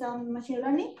conferences on machine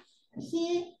learning,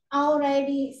 he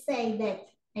already said that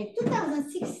in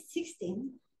 2016,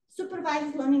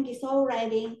 supervised learning is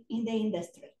already in the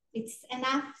industry. It's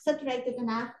enough, saturated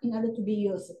enough in order to be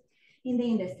used in the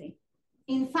industry.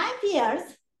 In 5 years,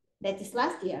 that is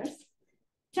last year's,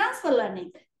 transfer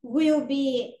learning will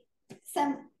be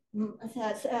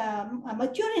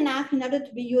mature enough in order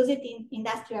to be used in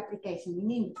industrial application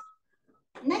in industry.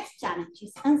 Next challenge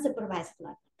is unsupervised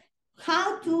learning.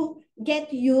 How to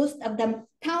get used of the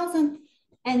thousands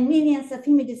and millions of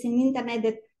images in the internet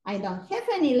that I don't have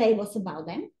any labels about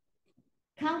them.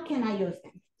 How can I use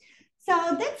them?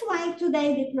 So that's why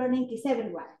today deep learning is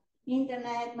everywhere.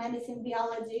 Internet, medicine,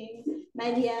 biology,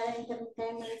 media,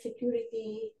 entertainment,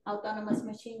 security, autonomous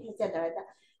machines, etc.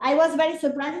 I was very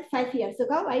surprised 5 years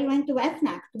ago. I went to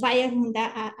FNAC to buy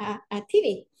a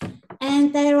TV,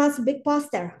 and there was a big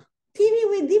poster, TV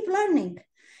with deep learning.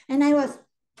 And I was,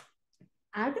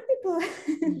 are the people,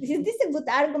 is this a good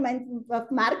argument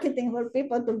of marketing for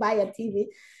people to buy a TV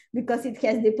because it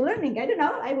has deep learning? I don't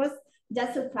know, I was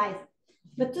just surprised.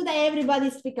 But today everybody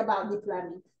speaks about deep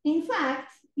learning. In fact,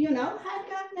 you know Hype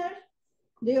Gartner?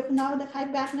 Do you know the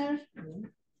Hype Gartner?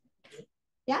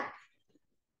 Yeah?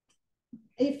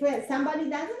 If somebody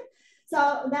doesn't?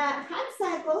 So the hype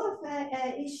cycle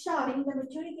is showing the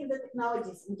maturity of the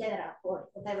technologies in general, for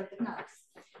whatever technologies,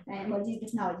 emerging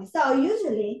technologies. So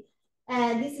usually,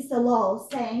 this is a law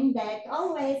saying that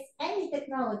always any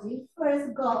technology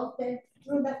first goes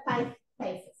through the 5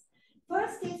 phases.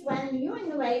 First is when you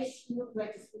innovate,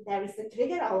 there is a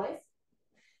trigger always.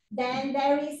 Then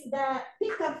there is the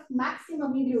peak of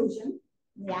maximum illusion,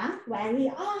 yeah, where we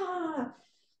are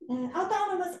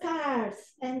autonomous cars,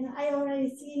 and I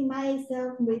already see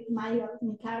myself with my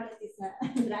own car that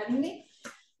is driving me.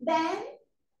 Then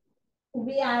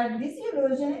we are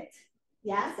disillusioned.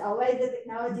 Yes, always the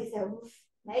technology says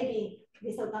maybe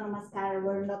this autonomous car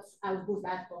were not as good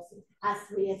as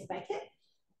we expected.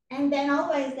 And then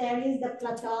always there is the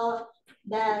plateau,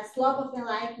 the slope of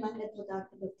enlightenment, the total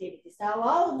productivity. So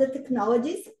all the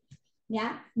technologies,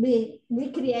 yeah, we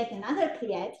create and others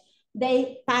create,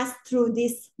 they pass through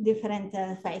these different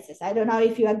phases. I don't know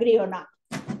if you agree or not.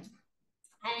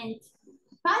 And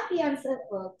 5 years,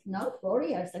 no, 4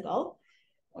 years ago,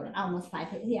 or almost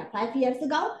 5 years, yeah, 5 years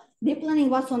ago, deep learning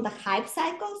was on the hype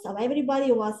cycle, so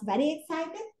everybody was very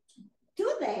excited.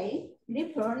 Today,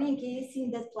 deep learning is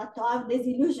in the plateau of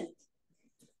disillusion.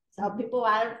 So people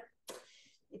are,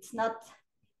 it's not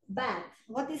bad.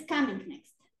 What is coming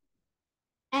next?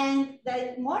 And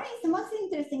the most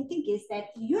interesting thing is that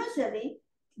usually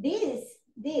this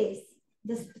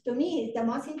to me is the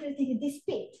most interesting, this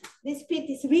speed. This speed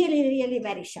is really, really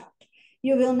very short.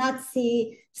 You will not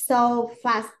see so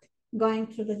fast going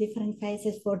through the different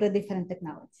phases for the different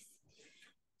technologies.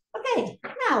 Okay,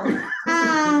 now,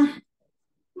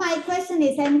 my question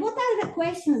is, and what are the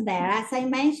questions there? As I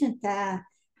mentioned,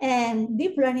 and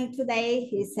deep learning today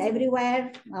is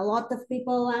everywhere. A lot of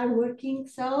people are working.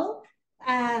 So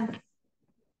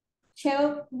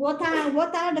what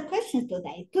are the questions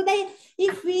today? Today,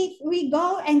 if we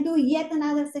go and do yet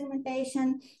another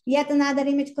segmentation, yet another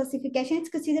image classification, it's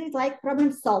considered like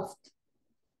problem solved.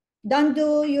 Don't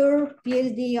do your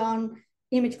PhD on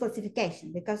image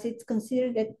classification because it's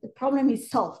considered that the problem is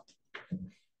solved.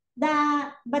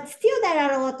 But still there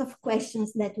are a lot of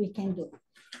questions that we can do.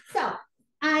 So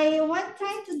I want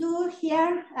try to do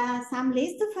here some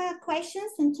list of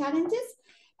questions and challenges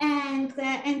and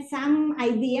some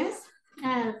ideas.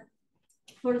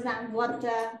 For example, what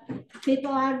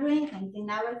people are doing, and in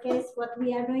our case, what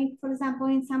we are doing, for example,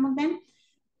 in some of them.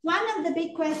 One of the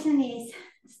big questions is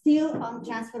still on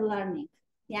transfer learning.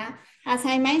 Yeah, as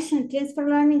I mentioned, transfer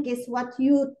learning is what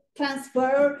you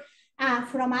transfer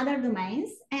from other domains.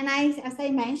 And as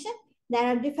I mentioned, there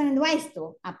are different ways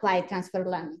to apply transfer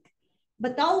learning.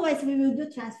 But always we will do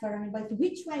transfer learning, but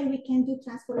which way we can do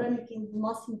transfer learning in the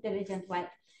most intelligent way,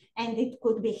 and it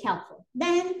could be helpful.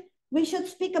 Then we should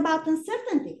speak about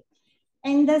uncertainty.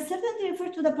 And the uncertainty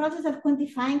refers to the process of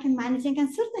quantifying and managing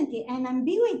uncertainty and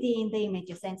ambiguity in the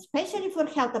images, and especially for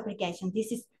health applications,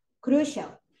 this is crucial.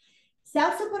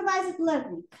 Self-supervised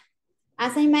learning.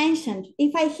 As I mentioned,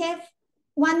 if I have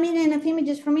 1 million of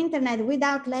images from internet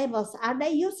without labels, are they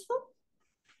useful?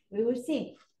 We will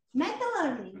see. Meta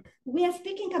learning. We are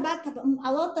speaking about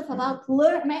a lot about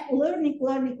learning.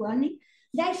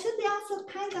 There should be also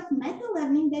kind of meta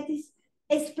learning that is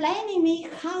explaining me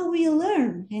how we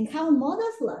learn and how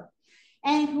models learn.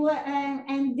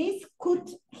 And this could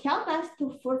help us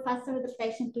for faster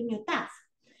adaptation to new tasks.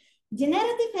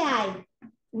 Generative AI.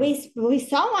 We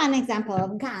saw one example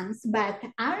of GANs, but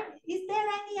is there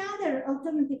any other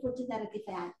alternative for generative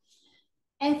AI?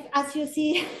 And as you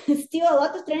see, still a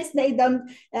lot of trends, they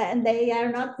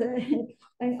are not,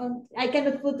 I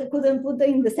couldn't put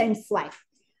in the same slide.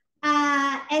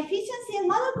 Efficiency and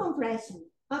model compression.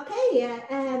 Okay,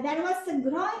 there was a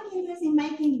growing interest in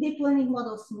making deep learning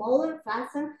models smaller,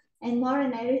 faster, and more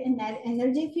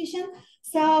energy efficient.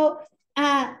 So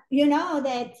you know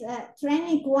that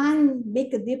training one big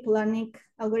deep learning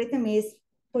algorithm is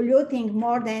polluting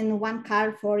more than one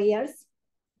car for years.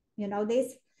 You know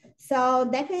this? So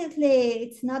definitely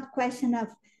it's not question of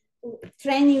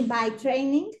training by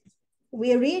training.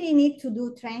 We really need to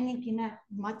do training in a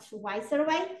much wiser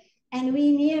way. And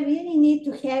we really need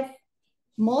to have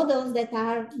models that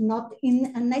are not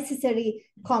unnecessarily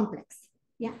complex.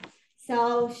 Yeah.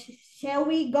 So shall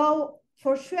we go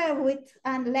for sure with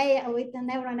a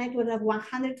neural network of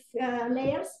 100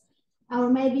 layers, or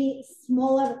maybe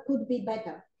smaller could be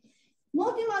better.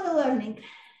 Multimodal learning.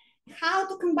 How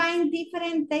to combine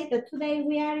different data. Today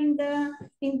we are in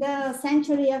the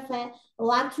century of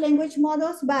large language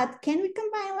models, but can we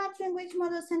combine large language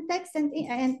models and text and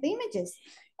images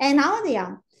and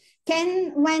audio?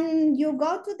 When you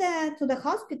go to the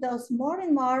hospitals, more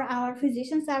and more our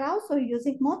physicians are also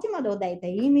using multimodal data,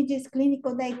 images,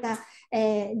 clinical data,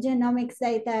 genomics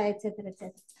data, etc.,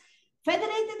 etc.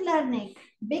 Federated learning,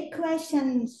 big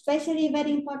question, especially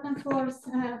very important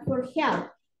for health.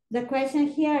 The question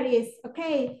here is,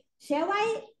 okay, shall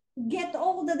I get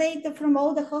all the data from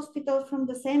all the hospitals to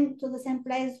the same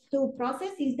place to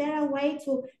process? Is there a way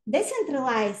to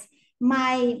decentralize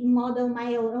my model,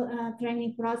 my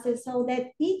training process, so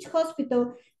that each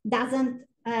hospital doesn't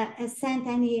send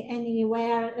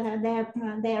anywhere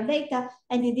their data,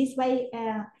 and in this way,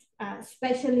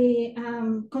 especially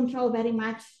control very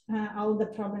much all the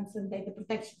problems of data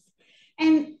protection.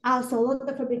 And also a lot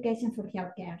of application for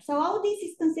healthcare. So all this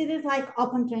is considered like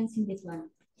open trends in deep learning.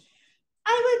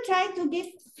 I will try to give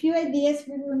few ideas.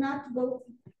 We will not go,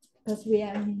 because we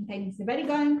are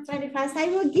going very fast. I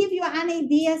will give you an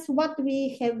ideas what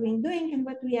we have been doing and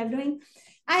what we are doing.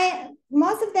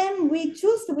 Most of them we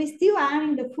still are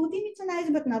in the food image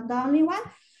analysis, but not the only one.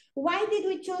 Why did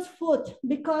we choose food?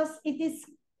 Because it is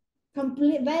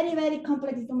very, very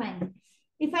complex domain.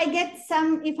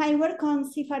 If I work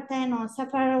on CIFAR 10 or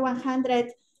CIFAR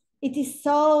 100, it is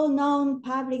so known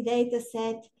public data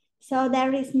set, so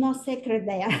there is no secret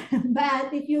there.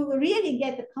 But if you really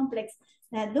get a complex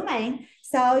domain,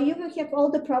 so you will have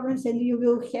all the problems and you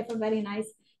will have a very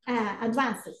nice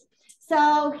advances.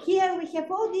 So here we have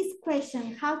all these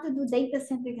questions: how to do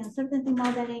data-centric uncertainty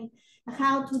modeling,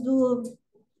 how to do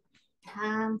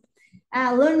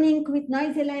learning with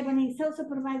noisy labeling,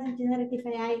 self-supervised generative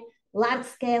AI,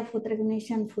 large-scale food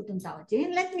recognition, food ontology.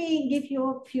 And let me give you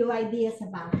a few ideas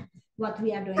about what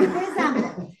we are doing. For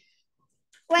example,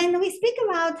 when we speak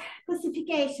about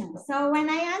classification, so when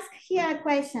I ask here a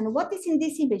question, what is in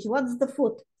this image? What's the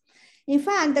food? In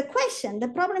fact,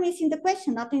 the problem is in the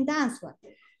question, not in the answer,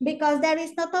 because there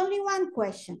is not only one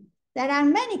question. There are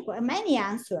many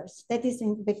answers. That is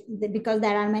because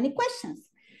there are many questions.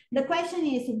 The question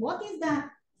is, what is the,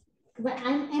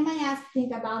 am I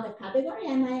asking about the category?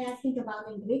 Am I asking about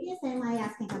the ingredients? Am I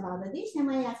asking about the dish? Am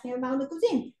I asking about the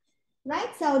cuisine? Right?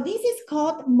 So this is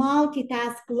called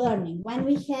multitask learning, when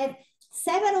we have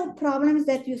several problems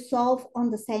that you solve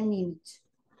on the same image,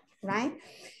 right?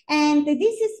 And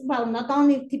this is, well, not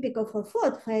only typical for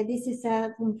food, this is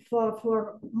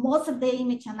for most of the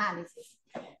image analysis.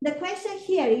 The question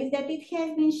here is that it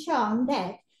has been shown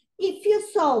that if you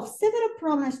solve several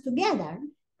problems together,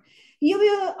 you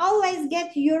will always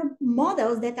get your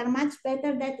models that are much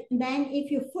better than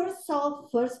if you first solve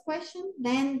first question,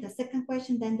 then the second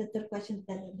question, then the third question,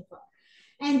 then the fourth.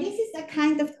 And this is a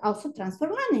kind of also transfer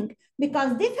learning,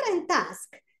 because different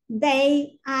tasks,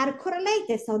 they are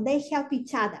correlated, so they help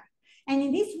each other. And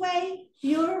in this way,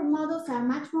 your models are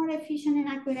much more efficient and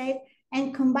accurate,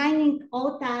 and combining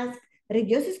all tasks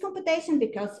reduces computation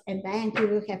because at the end you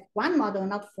will have one model,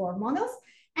 not 4 models,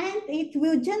 and it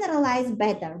will generalize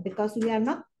better because we are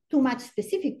not too much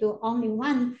specific to only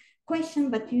one question,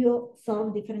 but you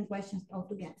solve different questions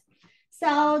altogether.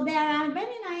 So there are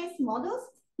very nice models.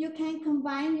 You can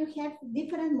combine, you have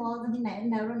different models in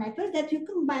neural networks that you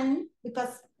combine,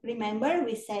 because remember,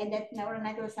 we say that neural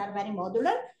networks are very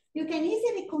modular. You can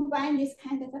easily combine these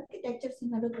kind of architectures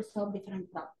in order to solve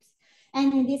different problems.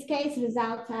 And in this case,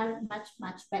 results are much,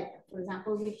 much better. For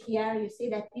example, here you see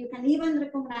that you can even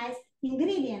recognize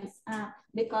ingredients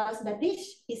because the dish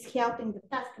is helping the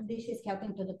task, dish is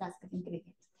helping to the task of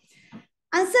ingredients.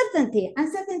 Uncertainty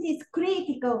is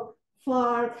critical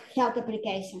for health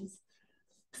applications.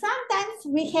 Sometimes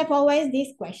we have always this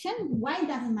question, why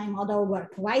doesn't my model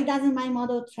work? Why doesn't my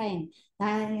model train?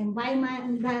 Why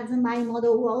doesn't my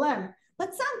model learn?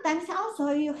 But sometimes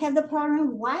also you have the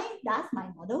problem, why does my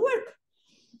model work?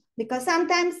 Because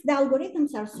sometimes the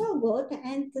algorithms are so good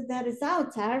and the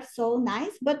results are so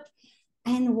nice, but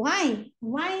and why?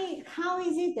 How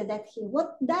is it that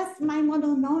what does my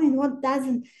model know and what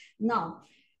doesn't know?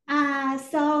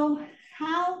 So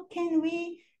how can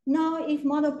we know if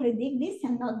model predict this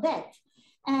and not that?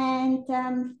 And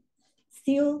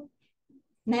still,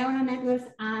 neural networks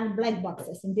are black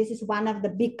boxes, and this is one of the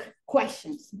big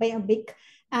questions, big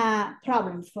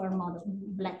problems for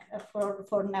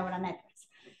for neural networks.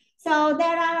 So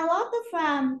there are a lot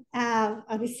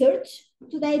of research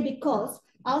today because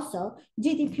also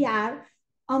GDPR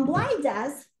obliges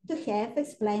us to have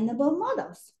explainable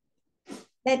models.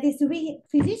 That is, we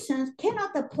physicians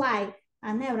cannot apply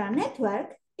a neural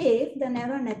network if the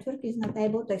neural network is not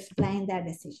able to explain their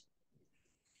decision.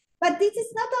 But it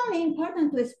is not only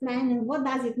important to explain and what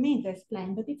does it mean to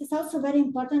explain, but it is also very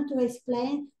important to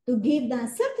explain, to give the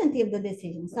uncertainty of the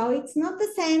decision. So it's not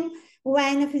the same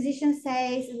when a physician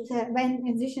says, when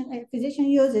a physician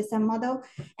uses a model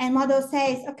and model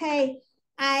says, okay,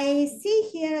 I see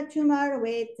here a tumor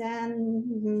with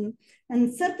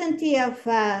uncertainty of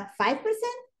 5%.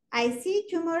 I see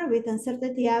tumor with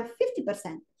uncertainty of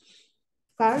 50%. Of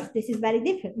course, this is very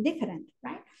different,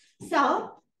 right?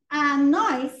 So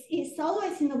noise is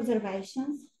always in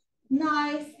observations,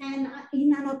 noise and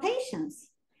in annotations.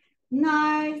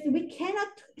 Noise, we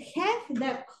cannot have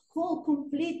the whole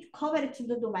complete coverage of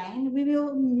the domain. We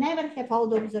will never have all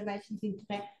the observations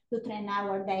to train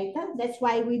our data. That's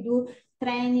why we do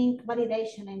training,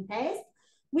 validation, and test.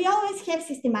 We always have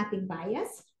systematic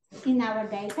bias in our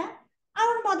data.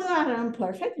 Our models are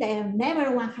imperfect. They are never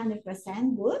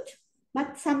 100% good,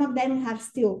 but some of them are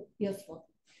still useful.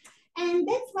 And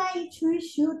that's why we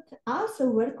should also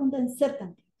work on the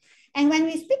uncertainty. And when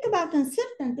we speak about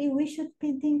uncertainty, we should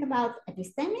think about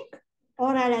epistemic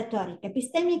or aleatoric.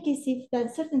 Epistemic is if the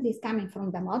uncertainty is coming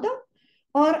from the model,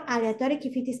 or aleatoric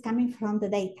if it is coming from the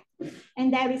data.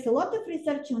 And there is a lot of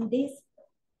research on this,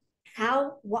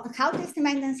 how to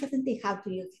estimate the uncertainty, how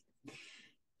to use it.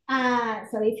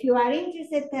 So if you are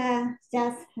interested,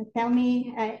 just tell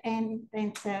me and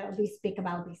we speak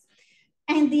about this.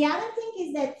 And the other thing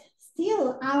is that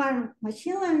still our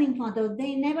machine learning model,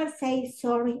 they never say,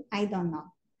 sorry, I don't know.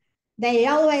 They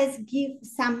always give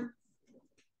some,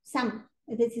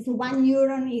 this is one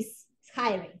neuron is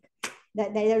hiring.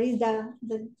 That there is the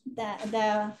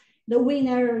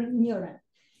winner neuron.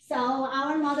 So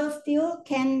our model still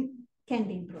can be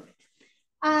improved.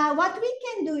 What we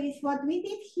can do is, what we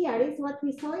did here is, what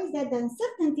we saw is that the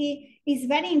uncertainty is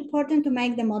very important to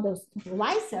make the models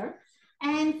wiser.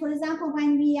 And for example,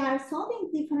 when we are solving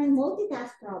different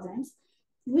multitask problems,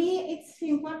 it's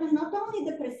important not only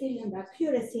the precision, the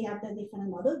accuracy of the different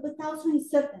models, but also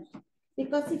uncertainty.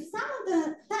 Because if some of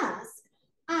the tasks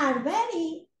are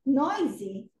very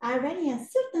noisy, are very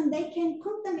uncertain, they can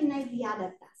contaminate the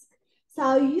other task.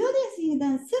 So using the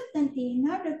uncertainty in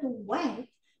order to weight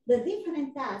the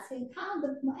different tasks and how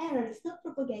the error is not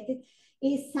propagated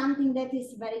is something that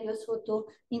is very useful to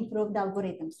improve the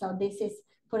algorithm. So this is,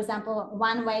 for example,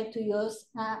 one way to use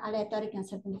aleatoric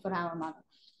uncertainty for our model.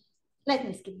 Let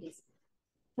me skip this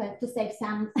to save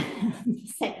some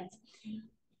seconds.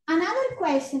 Another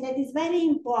question that is very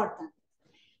important.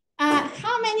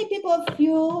 How many people of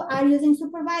you are using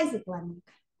supervised learning?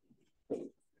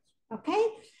 Okay.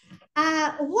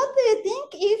 What do you think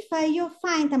if you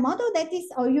find a model that is,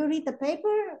 or you read a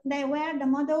paper where the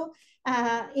model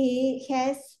it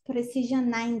has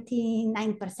precision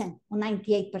 99% or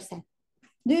 98%?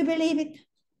 Do you believe it?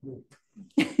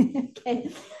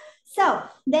 Okay. So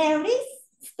there is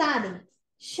study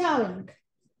showing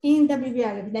in the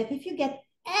bibliography that if you get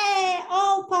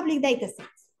all public data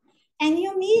sets and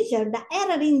you measure the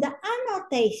error in the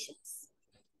annotations,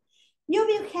 you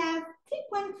will have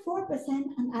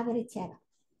 3.4% on average error.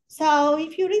 So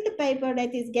if you read the paper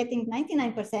that is getting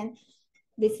 99%,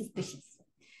 be suspicious.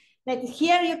 But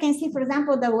here you can see, for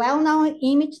example, the well-known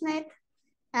ImageNet.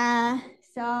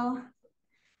 So,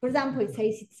 for example, it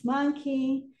says it's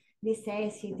monkey, this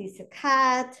says it is a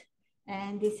cat,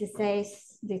 and this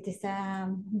says this is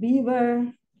a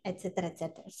beaver, etc.,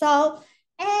 etc. So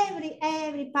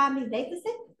every public data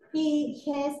set,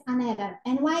 it has an error.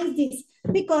 And why is this?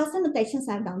 Because annotations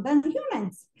are done by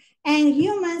humans, and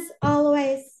humans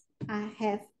always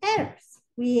have errors.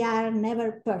 We are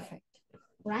never perfect,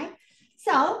 right?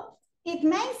 So it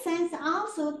makes sense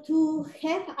also to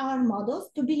have our models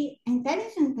to be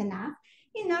intelligent enough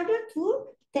in order to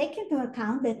take into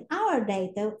account that our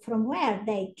data from where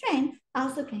they train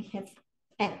also can have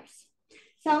errors.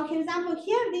 So for example,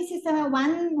 here, this is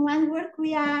one work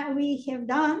we have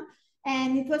done,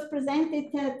 and it was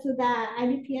presented to the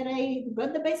IBPRA,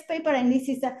 got the base paper, and this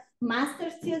is a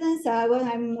master student. So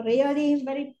I'm really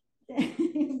very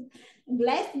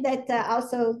blessed that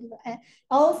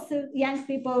also young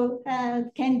people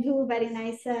can do very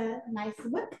nice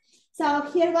work. So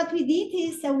here what we did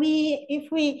is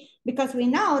because we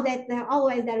know that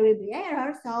always there will be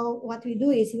errors, so what we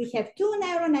do is we have two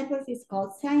neural networks, it's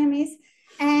called Siamese,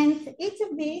 and each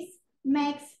of these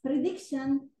makes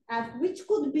prediction of which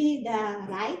could be the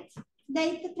right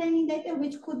data, training data,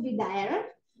 which could be the error.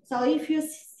 So if you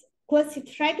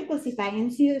try to classify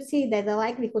and you see that the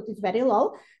likelihood is very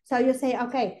low, so you say,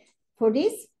 okay, for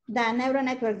this, the neural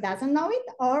network doesn't know it,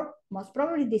 or most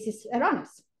probably this is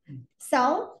erroneous.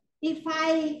 So if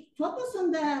I focus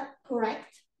on the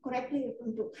correctly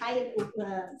high,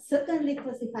 certainly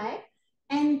classify,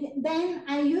 and then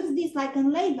I use this like a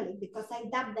labeling because I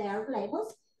dub their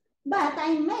labels, but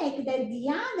I make that the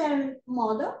other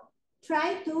model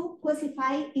try to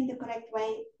classify in the correct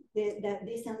way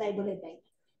this unlabeled data,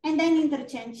 and then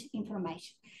interchange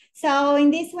information. So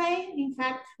in this way, in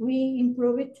fact, we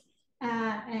improve it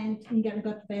and we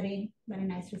got very, very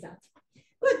nice results.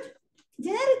 Good.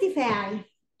 Generative AI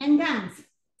and GANs.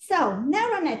 So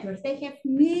neural networks, they have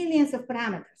millions of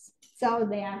parameters. So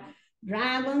they are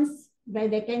dragons,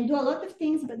 but they can do a lot of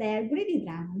things, but they are greedy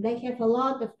dragons.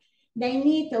 They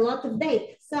need a lot of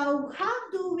data. So how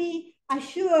do we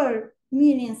assure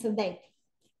millions of data?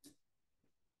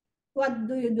 What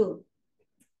do you do?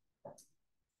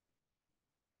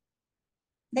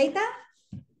 Data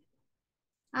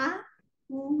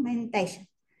augmentation,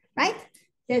 right?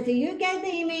 So you get the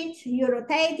image, you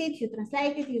rotate it, you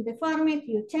translate it, you deform it,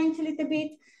 you change a little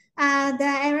bit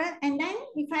the error, and then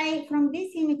if I, from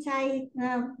this image,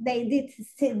 they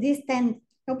did these 10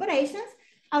 operations,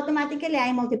 automatically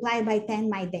I multiply by 10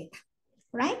 my data,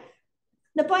 right?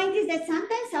 The point is that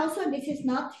sometimes also this is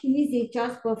not easy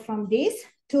just from this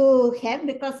to have,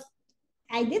 because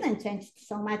I didn't change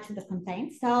so much the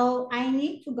content, so I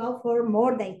need to go for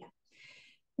more data.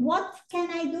 What can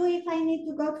I do if I need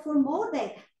to go for more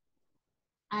data?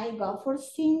 I go for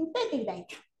synthetic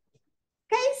data.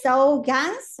 Okay, so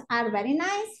GANs are very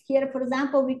nice. Here, for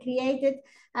example, we created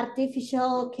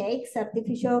artificial cakes,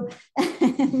 artificial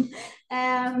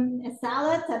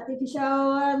salads,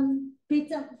 artificial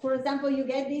pizza. For example, you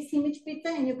get this image pizza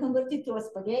and you convert it to a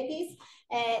spaghetti,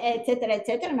 etc.,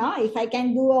 etc. No, if I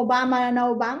can do Obama and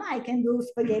Obama, I can do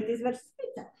spaghetti versus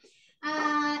pizza.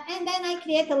 And then I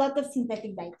create a lot of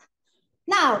synthetic data.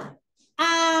 Now,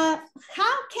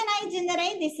 how can I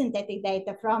generate this synthetic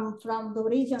data from the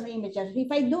original images?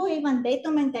 If I do even data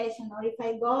augmentation, or if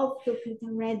I go to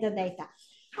read the data.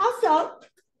 Also,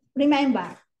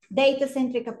 remember,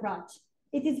 data-centric approach.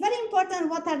 It is very important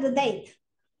what are the data.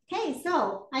 Okay,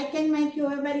 so I can make you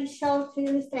a very short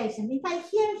illustration. If I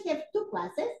here have two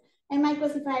classes, and my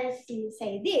classifiers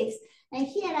say this, and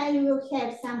here I will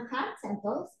have some hard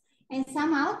samples and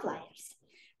some outliers.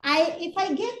 If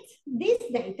I get this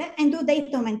data and do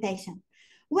data augmentation,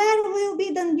 where will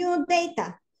be the new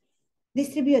data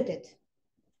distributed?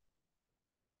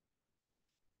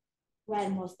 Where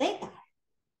most data are,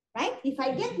 right? If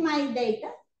I get my data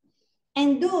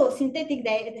and do synthetic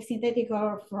data, synthetic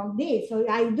or from this, so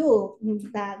I do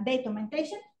the data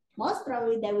augmentation, most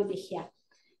probably they will be here.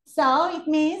 So it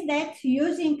means that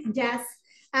using just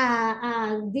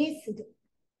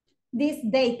this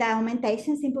data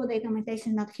augmentation, simple data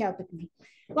augmentation, not helping me.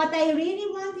 What I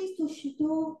really want is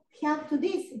to help to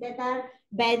this that are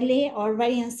badly or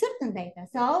very uncertain data.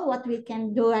 So what we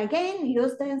can do again,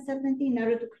 use the uncertainty in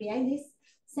order to create these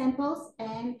samples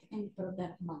and improve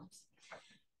the models.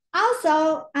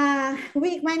 Also,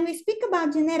 when we speak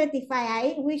about generative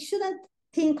AI, we shouldn't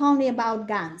think only about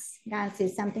guns. Guns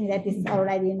is something that is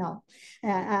already known,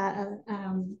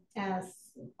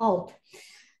 old.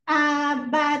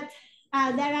 But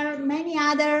there are many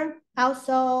other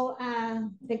also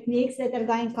techniques that are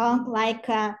going on, like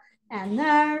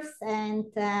nerves and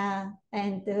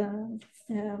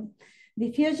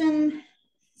diffusion,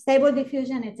 stable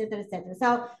diffusion, etc., etc.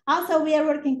 So also we are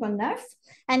working on nerves.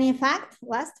 And in fact,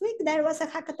 last week there was a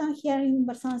hackathon here in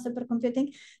Barcelona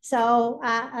Supercomputing. So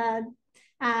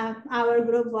our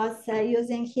group was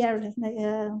using here,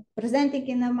 presenting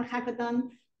in a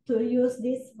hackathon to use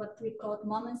this, what we call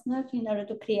moments nerve, in order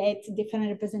to create different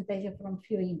representation from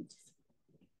few images.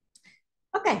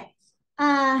 Okay,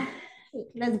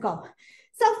 let's go.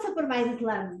 Self-supervised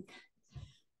learning.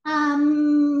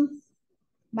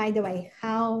 By the way,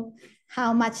 how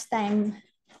much time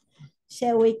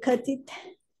shall we cut it?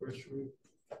 We should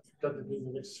cut it in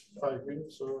the next 5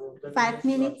 minutes or 10 5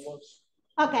 minutes?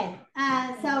 Okay,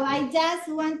 so I just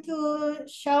want to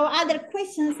show other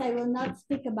questions. I will not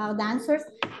speak about the answers.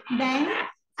 Then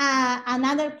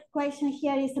another question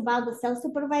here is about the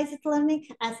self-supervised learning.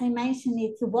 As I mentioned,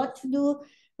 it's what to do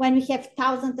when we have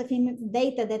thousands of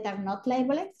data that are not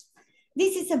labeled.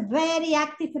 This is a very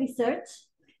active research.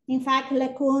 In fact,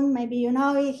 LeCun, maybe you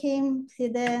know him, he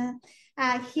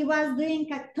was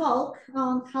doing a talk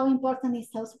on how important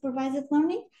is self-supervised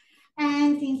learning.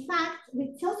 And in fact,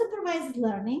 with self-supervised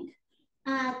learning,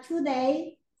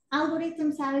 today,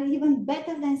 algorithms are even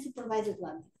better than supervised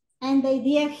learning. And the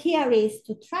idea here is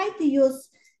to try to use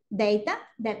data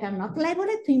that are not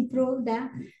labeled to improve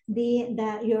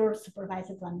your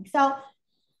supervised learning. So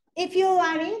if you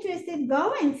are interested,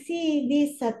 go and see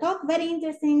this talk, very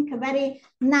interesting, very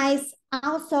nice.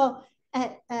 Also,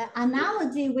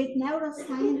 analogy with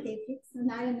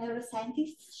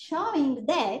neuroscientists showing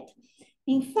that,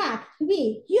 in fact,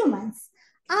 we humans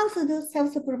also do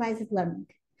self-supervised learning.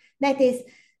 That is,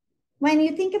 when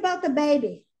you think about a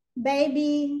baby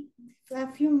a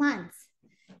few months,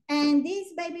 and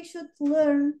this baby should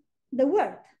learn the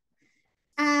word.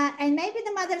 And maybe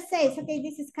the mother says, okay,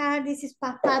 this is car, this is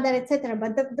father, etc.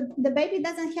 But the baby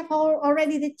doesn't have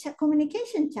already the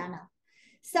communication channel.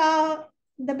 So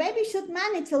the baby should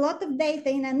manage a lot of data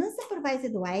in an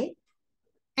unsupervised way,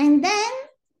 and then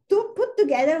to put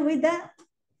together with the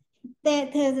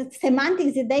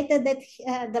semantics, the data that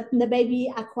the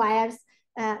baby acquires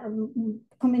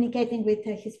communicating with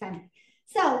his family.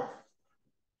 So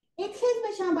it has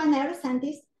been shown by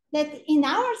neuroscientists that in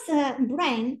our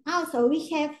brain also we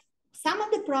have some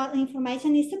of the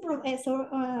information is processed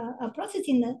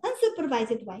in an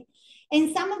unsupervised way,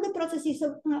 and some of the processes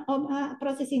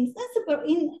processing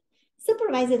in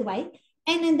supervised way,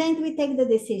 and then we take the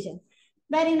decision.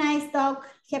 Very nice talk.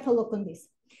 Have a look on this.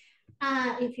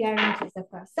 If you are interested, of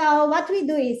course. So what we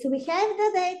do is we have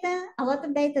the data, a lot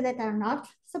of data that are not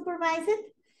supervised,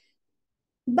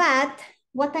 but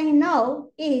what I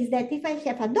know is that if I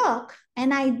have a doc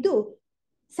and I do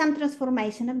some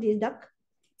transformation of this doc,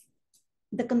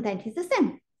 the content is the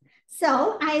same.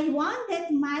 So I want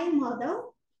that my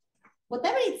model,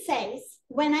 whatever it says,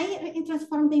 when I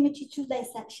transform the image, it should say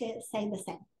the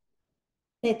same.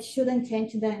 That shouldn't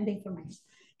change the information.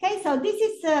 Okay, so this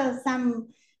is some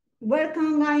work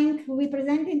ongoing. We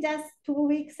presented just 2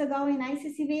 weeks ago in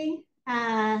ICCV.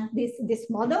 This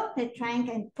model, they're trying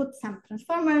and put some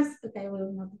transformers, but I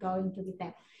will not go into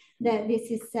detail.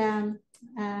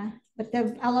 But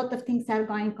a lot of things are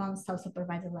going on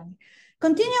self-supervised learning.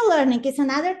 Continual learning is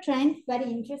another trend,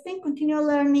 very interesting. Continual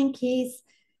learning is,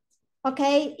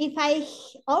 okay, if I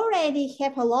already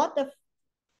have a lot of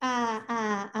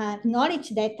knowledge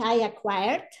that I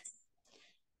acquired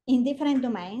in different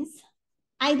domains,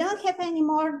 I don't have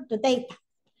anymore the data.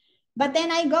 But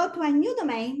then I go to a new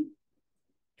domain.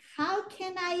 How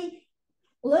can I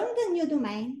learn the new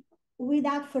domain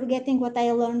without forgetting what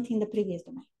I learned in the previous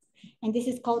domain? And this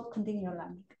is called continual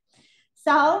learning.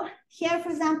 So here,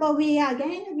 for example, we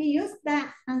use the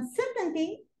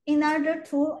uncertainty in order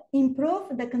to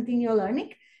improve the continual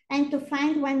learning and to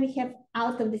find when we have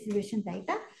out of distribution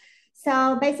data.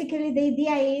 So basically the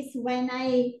idea is when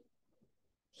I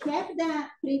have the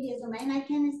previous domain, I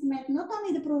can estimate not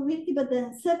only the probability, but the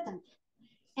uncertainty.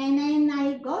 And then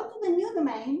I go to the new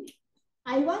domain.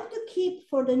 I want to keep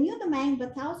for the new domain,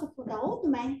 but also for the old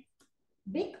domain,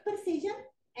 big precision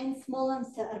and small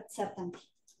uncertainty.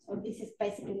 So this is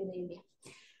basically the idea.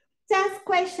 Just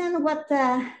question what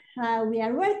we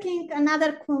are working.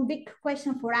 Another big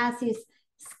question for us is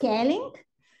scaling.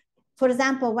 For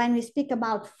example, when we speak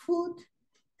about food,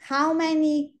 how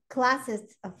many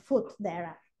classes of food there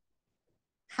are?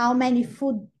 How many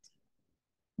food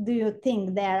do you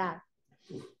think there are?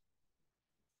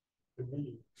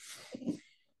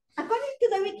 According to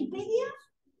the Wikipedia,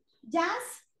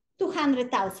 just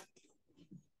 200,000.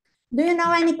 Do you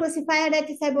know any classifier that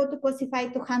is able to classify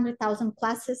 200,000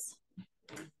 classes?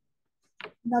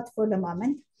 Not for the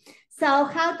moment. So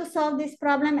how to solve this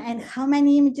problem and how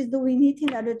many images do we need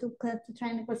in order to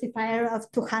train a classifier of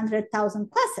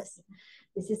 200,000 classes?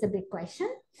 This is a big question.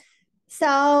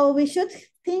 So we should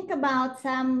think about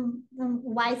some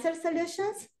wiser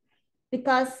solutions,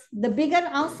 because the bigger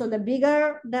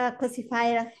the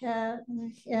classifier,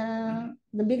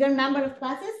 the bigger number of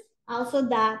classes, also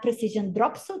the precision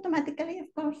drops automatically,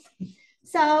 of course.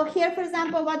 So here, for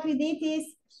example, what we did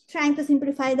is trying to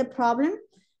simplify the problem.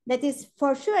 That is,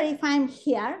 for sure, if I'm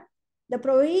here, the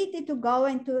probability to go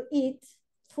and to eat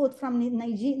food from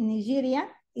Nigeria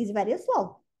is very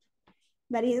low,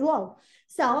 very low.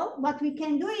 So what we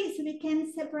can do is we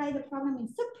can separate the problem in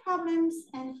sub-problems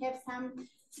and have some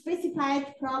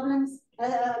specified problems,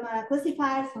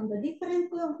 classifiers from the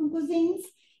different cuisines,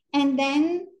 and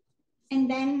then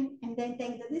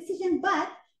take the decision. But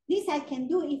this I can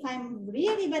do if I'm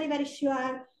really very, very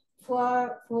sure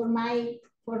for my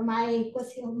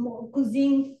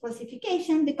cuisine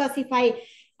classification, because if I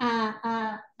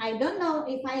don't know,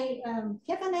 if I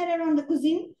have an error on the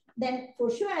cuisine, then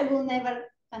for sure I will never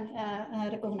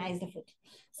recognize the food.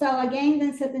 So again, the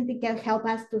uncertainty can help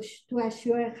us to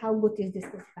assure how good is this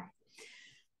classifier.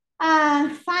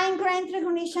 Fine-grained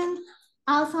recognition.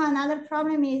 Also, another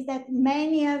problem is that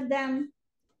many of them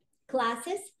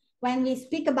classes, when we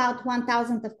speak about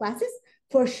 1,000 of classes,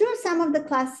 for sure some of the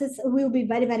classes will be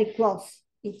very, very close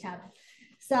each other.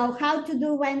 So how to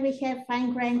do when we have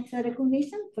fine-grained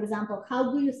recognition? For example,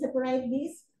 how do you separate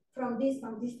this from this,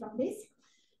 from this, from this?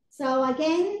 So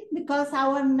again, because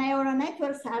our neural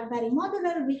networks are very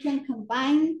modular, we can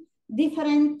combine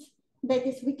different, that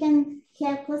is, we can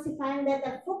have classifiers that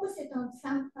are focused on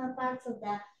some parts of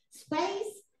the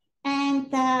space and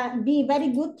be very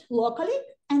good locally,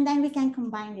 and then we can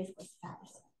combine these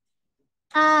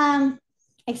classifiers.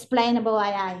 Explainable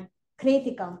AI,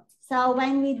 critical. So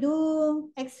when we do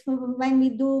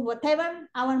whatever,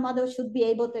 our model should be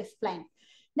able to explain.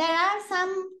 There are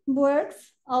some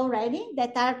works already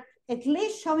that are at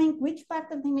least showing which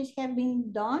part of the image have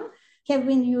been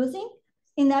using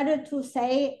in order to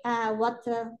say what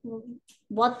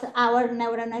our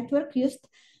neural network used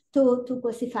to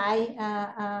classify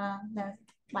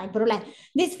my problem.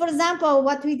 This, for example,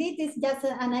 what we did is just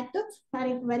an anecdote,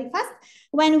 very, very fast.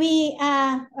 When we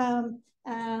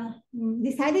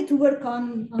decided to work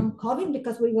on COVID,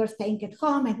 because we were staying at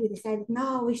home, and we decided,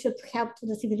 no, we should help to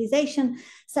the civilization,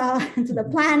 so to the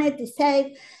planet, to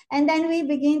save. And then we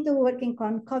began to working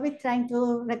on COVID, trying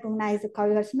to recognize the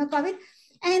COVID version of COVID.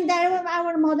 And there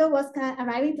our model was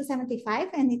arriving to 75,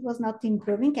 and it was not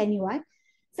improving anyway.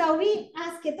 So we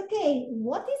asked it, okay,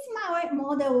 what is my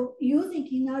model using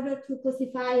in order to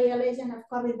classify a lesion of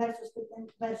COVID versus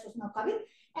no COVID?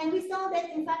 And we saw that,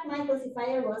 in fact, my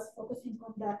classifier was focusing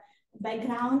on the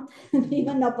background,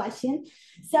 even no patient.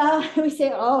 So we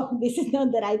say, oh, this is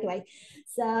not the right way.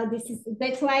 So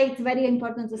that's why it's very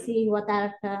important to see what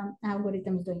our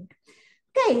algorithms doing.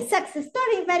 Okay, success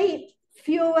story, very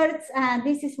few words.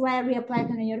 This is where we applied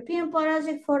on a European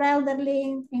project for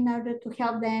elderly in order to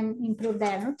help them improve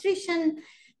their nutrition.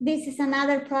 This is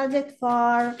another project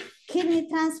for kidney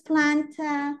transplant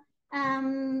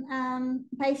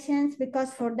patients,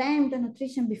 because for them, the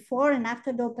nutrition before and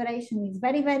after the operation is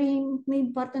very, very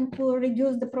important to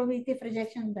reduce the probability of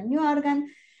rejection of the new organ.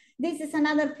 This is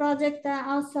another project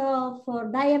also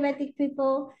for diabetic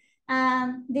people.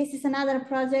 This is another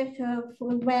project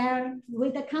where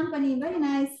with a company, very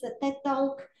nice TED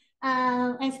Talk,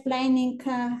 explaining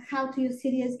how to use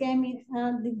serious game,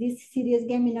 this serious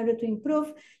game in order to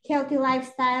improve healthy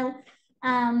lifestyle.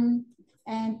 And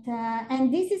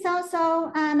this is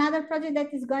also another project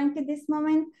that is going to this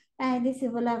moment. This is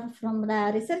from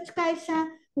the Research Caixa,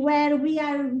 where we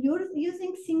are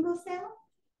using single cell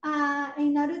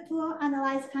in order to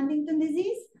analyze Huntington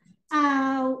disease.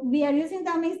 We are using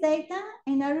the omics data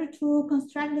in order to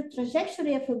construct the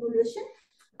trajectory of evolution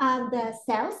of the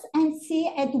cells and see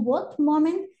at what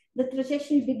moment the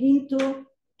trajectory begin to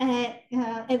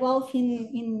evolve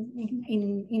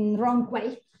in wrong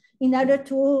way in order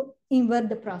to invert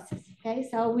the process. Okay,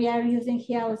 so we are using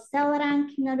here a cell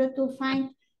rank in order to find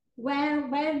where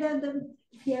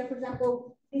here, for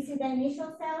example, this is the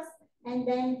initial cells and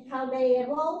then how they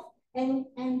evolve. And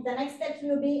the next steps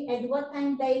will be at what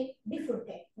time they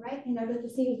bifurcate, right? In order to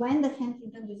see when the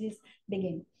Huntington disease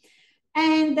begins.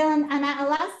 And a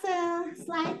last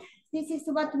slide, this is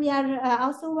what we are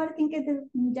also working at,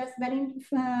 just very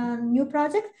new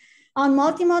project on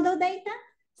multimodal data.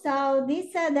 So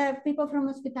these are the people from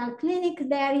hospital clinic.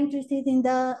 They are interested in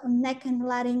the neck and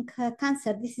larynx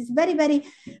cancer. This is very, very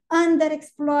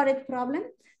underexplored problem.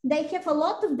 They have a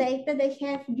lot of data. They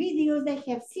have videos, they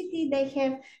have CT, they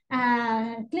have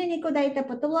clinical data,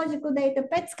 pathological data,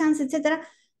 PET scans, etc.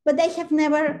 But they have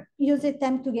never used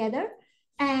them together.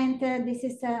 And this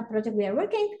is a project we are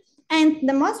working. And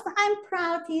the most I'm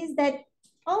proud is that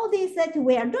all this that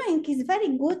we are doing is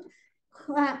very good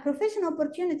professional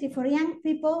opportunity for young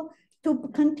people to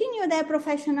continue their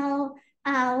professional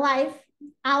life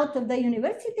out of the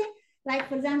university. Like,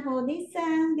 for example, this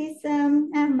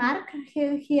Mark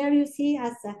here you see,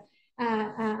 as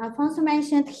Alfonso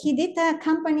mentioned, he did a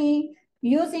company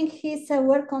using his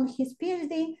work on his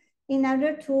PhD in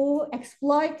order to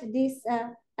exploit this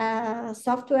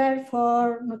software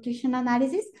for nutrition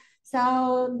analysis.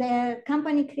 So the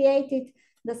company created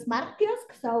the smart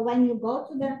kiosk. So when you go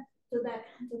to the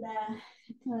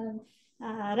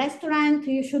restaurant,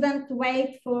 you shouldn't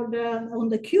wait on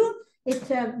the queue.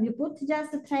 You put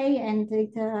just a tray and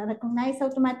it recognizes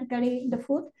automatically the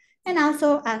food, and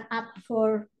also an app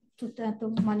to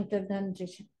monitor the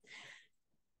nutrition.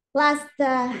 Last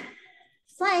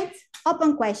slide,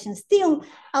 open questions. Still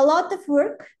a lot of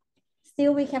work.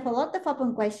 Still we have a lot of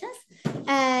open questions.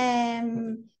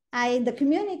 The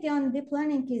community on deep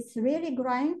learning is really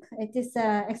growing. It is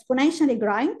exponentially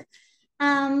growing.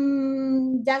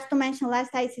 Just to mention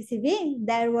last ICCV,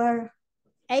 there were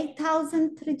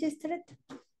 8,000 registered.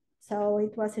 So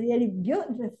it was really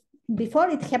good. Before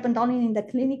it happened only in the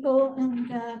clinical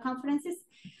conferences.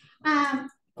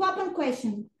 Open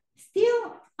question.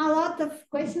 Still a lot of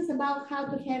questions about how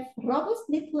to have robust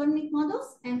deep learning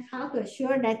models and how to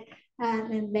assure that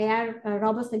they are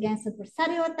robust against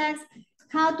adversarial attacks,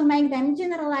 how to make them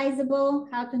generalizable,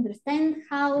 how to understand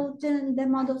how the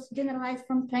models generalize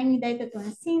from training data to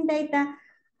unseen data.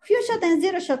 Few shot and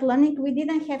zero shot learning, we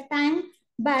didn't have time,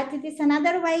 but it is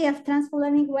another way of transfer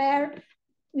learning where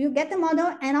you get a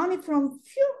model and only from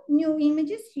few new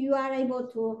images, you are able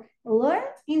to learn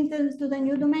into the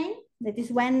new domain. That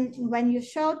is when you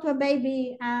show to a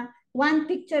baby one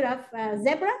picture of a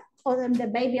zebra, or the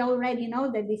baby already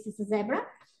knows that this is a zebra.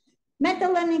 Meta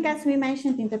learning, as we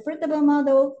mentioned, interpretable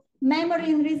model, memory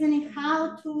and reasoning,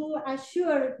 how to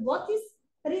assure what is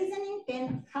reasoning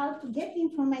and how to get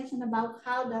information about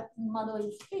how the model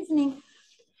is reasoning,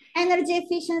 energy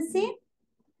efficiency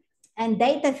and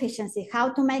data efficiency, how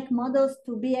to make models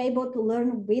to be able to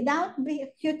learn without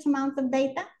a huge amount of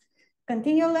data,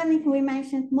 continual learning, we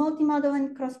mentioned multimodal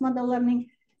and cross-model learning,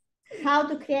 how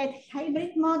to create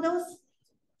hybrid models,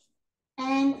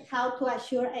 and how to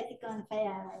assure ethical and fair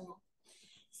learning.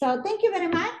 So thank you very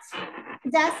much.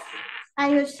 Just I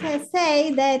would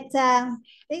say that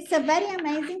it's a very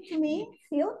amazing to me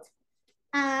field.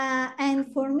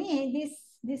 And for me,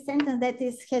 this sentence that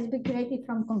has been created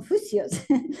from Confucius,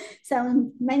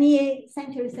 so many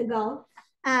centuries ago,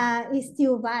 is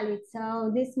still valid.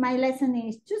 So my lesson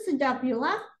is choose a job you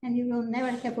love and you will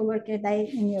never have a work day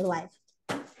in your life.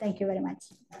 Thank you very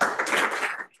much.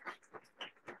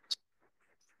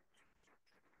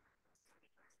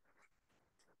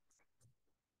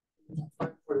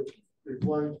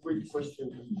 One quick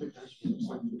question and quick answer.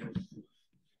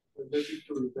 Maybe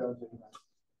to repair the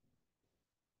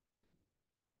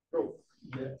Go.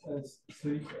 Yeah, so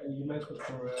you mentioned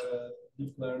for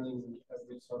deep learning and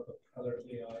every sort of other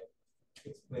AI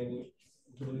explaining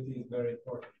ability is very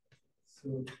important.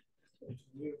 So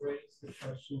we raise the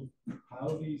question,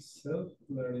 how these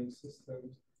self-learning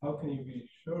systems, how can you be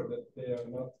sure that they are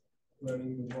not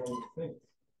learning the wrong things?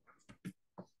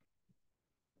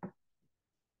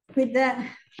 With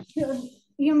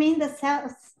you mean the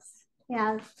self,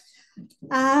 yeah.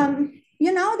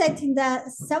 You know that in the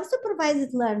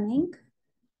self-supervised learning,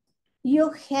 you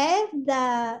have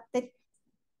the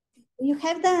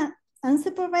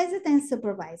unsupervised and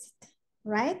supervised,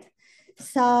 right?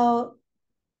 So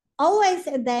always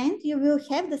at the end, you will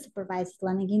have the supervised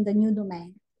learning in the new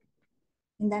domain.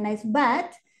 In the next,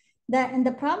 but the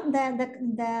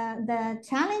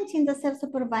challenge in the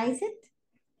self-supervised.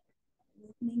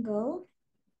 Let me go.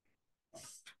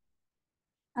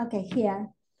 Okay, here.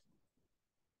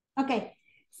 Okay,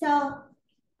 so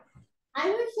I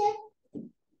will have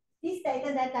these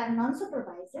data that are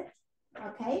non-supervised,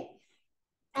 okay?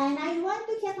 And I want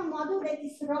to have a model that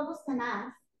is robust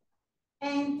enough.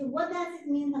 And what does it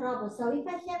mean robust? So if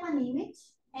I have an image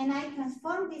and I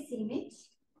transform this image,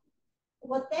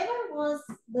 whatever was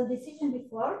the decision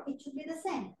before, it should be the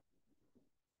same,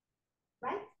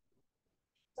 right?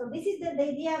 So this is the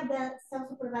idea of the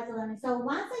self-supervised learning. So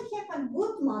once I have a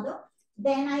good model,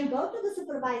 then I go to the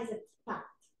supervised part.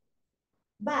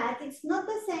 But it's not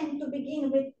the same to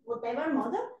begin with whatever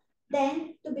model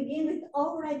than to begin with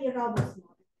already robust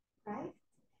model, right?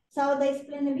 So the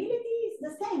explainability is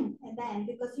the same then,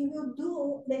 because you will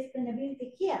do the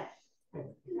explainability here,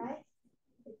 right?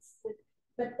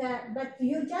 But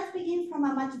you just begin from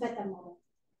a much better model.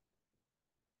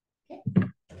 Okay.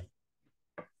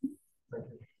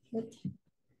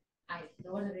 Hi,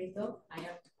 Rito. I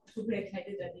am super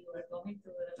excited that you are coming to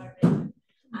the department.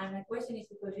 And my question is,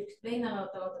 because you explained a lot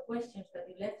about the questions, but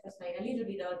you left us like a little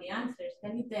bit about the answers.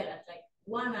 Can you tell us like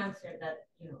one answer that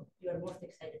you are most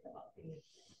excited about in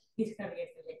this career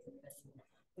trajectory?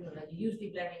 That you use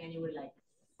deep learning and you were like,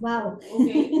 wow,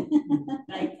 okay,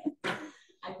 like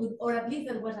I could, or at least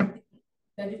that was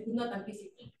that you could not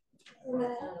anticipate.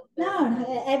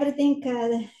 No, everything,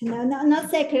 no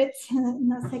secrets,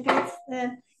 no secrets.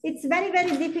 It's very,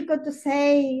 very difficult to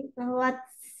say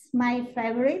what's my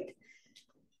favorite.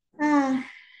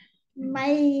 My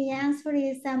answer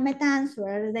is a meta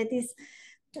answer. That is,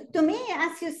 to me,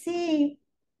 as you see,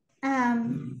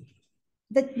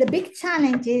 the big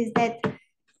challenge is that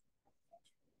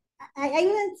I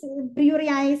wouldn't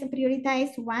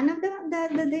prioritize one of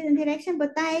the direction,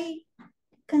 but I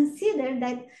consider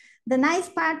that the nice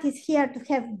part is here to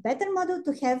have better model,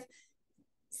 to have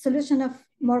solution of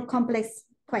more complex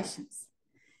questions.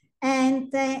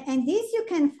 And this you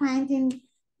can find in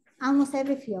almost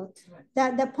every field.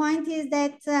 The point is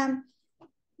that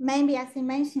maybe as I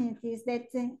mentioned it is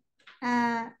that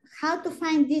how to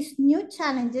find these new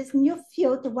challenges, new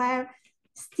field where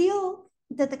still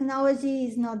the technology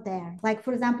is not there. Like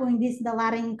for example, in this the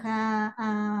Laring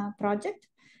project,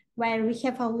 where we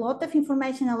have a lot of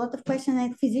information, a lot of questions,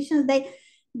 and physicians,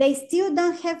 they still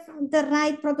don't have the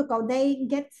right protocol. They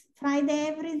get Friday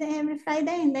every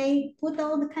Friday, and they put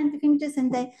all the kind of images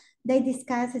and they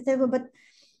discuss, etc. But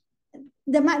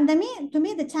to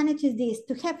me, the challenge is this: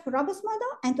 to have a robust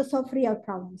model and to solve real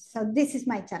problems. So this is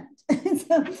my challenge.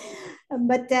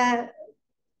 But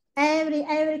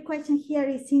every question here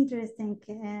is interesting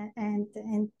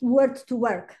and worth to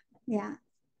work. Yeah.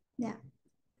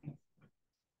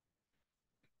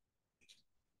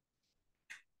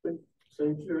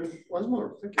 Thank you. Once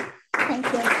more, thank you. Thank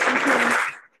you.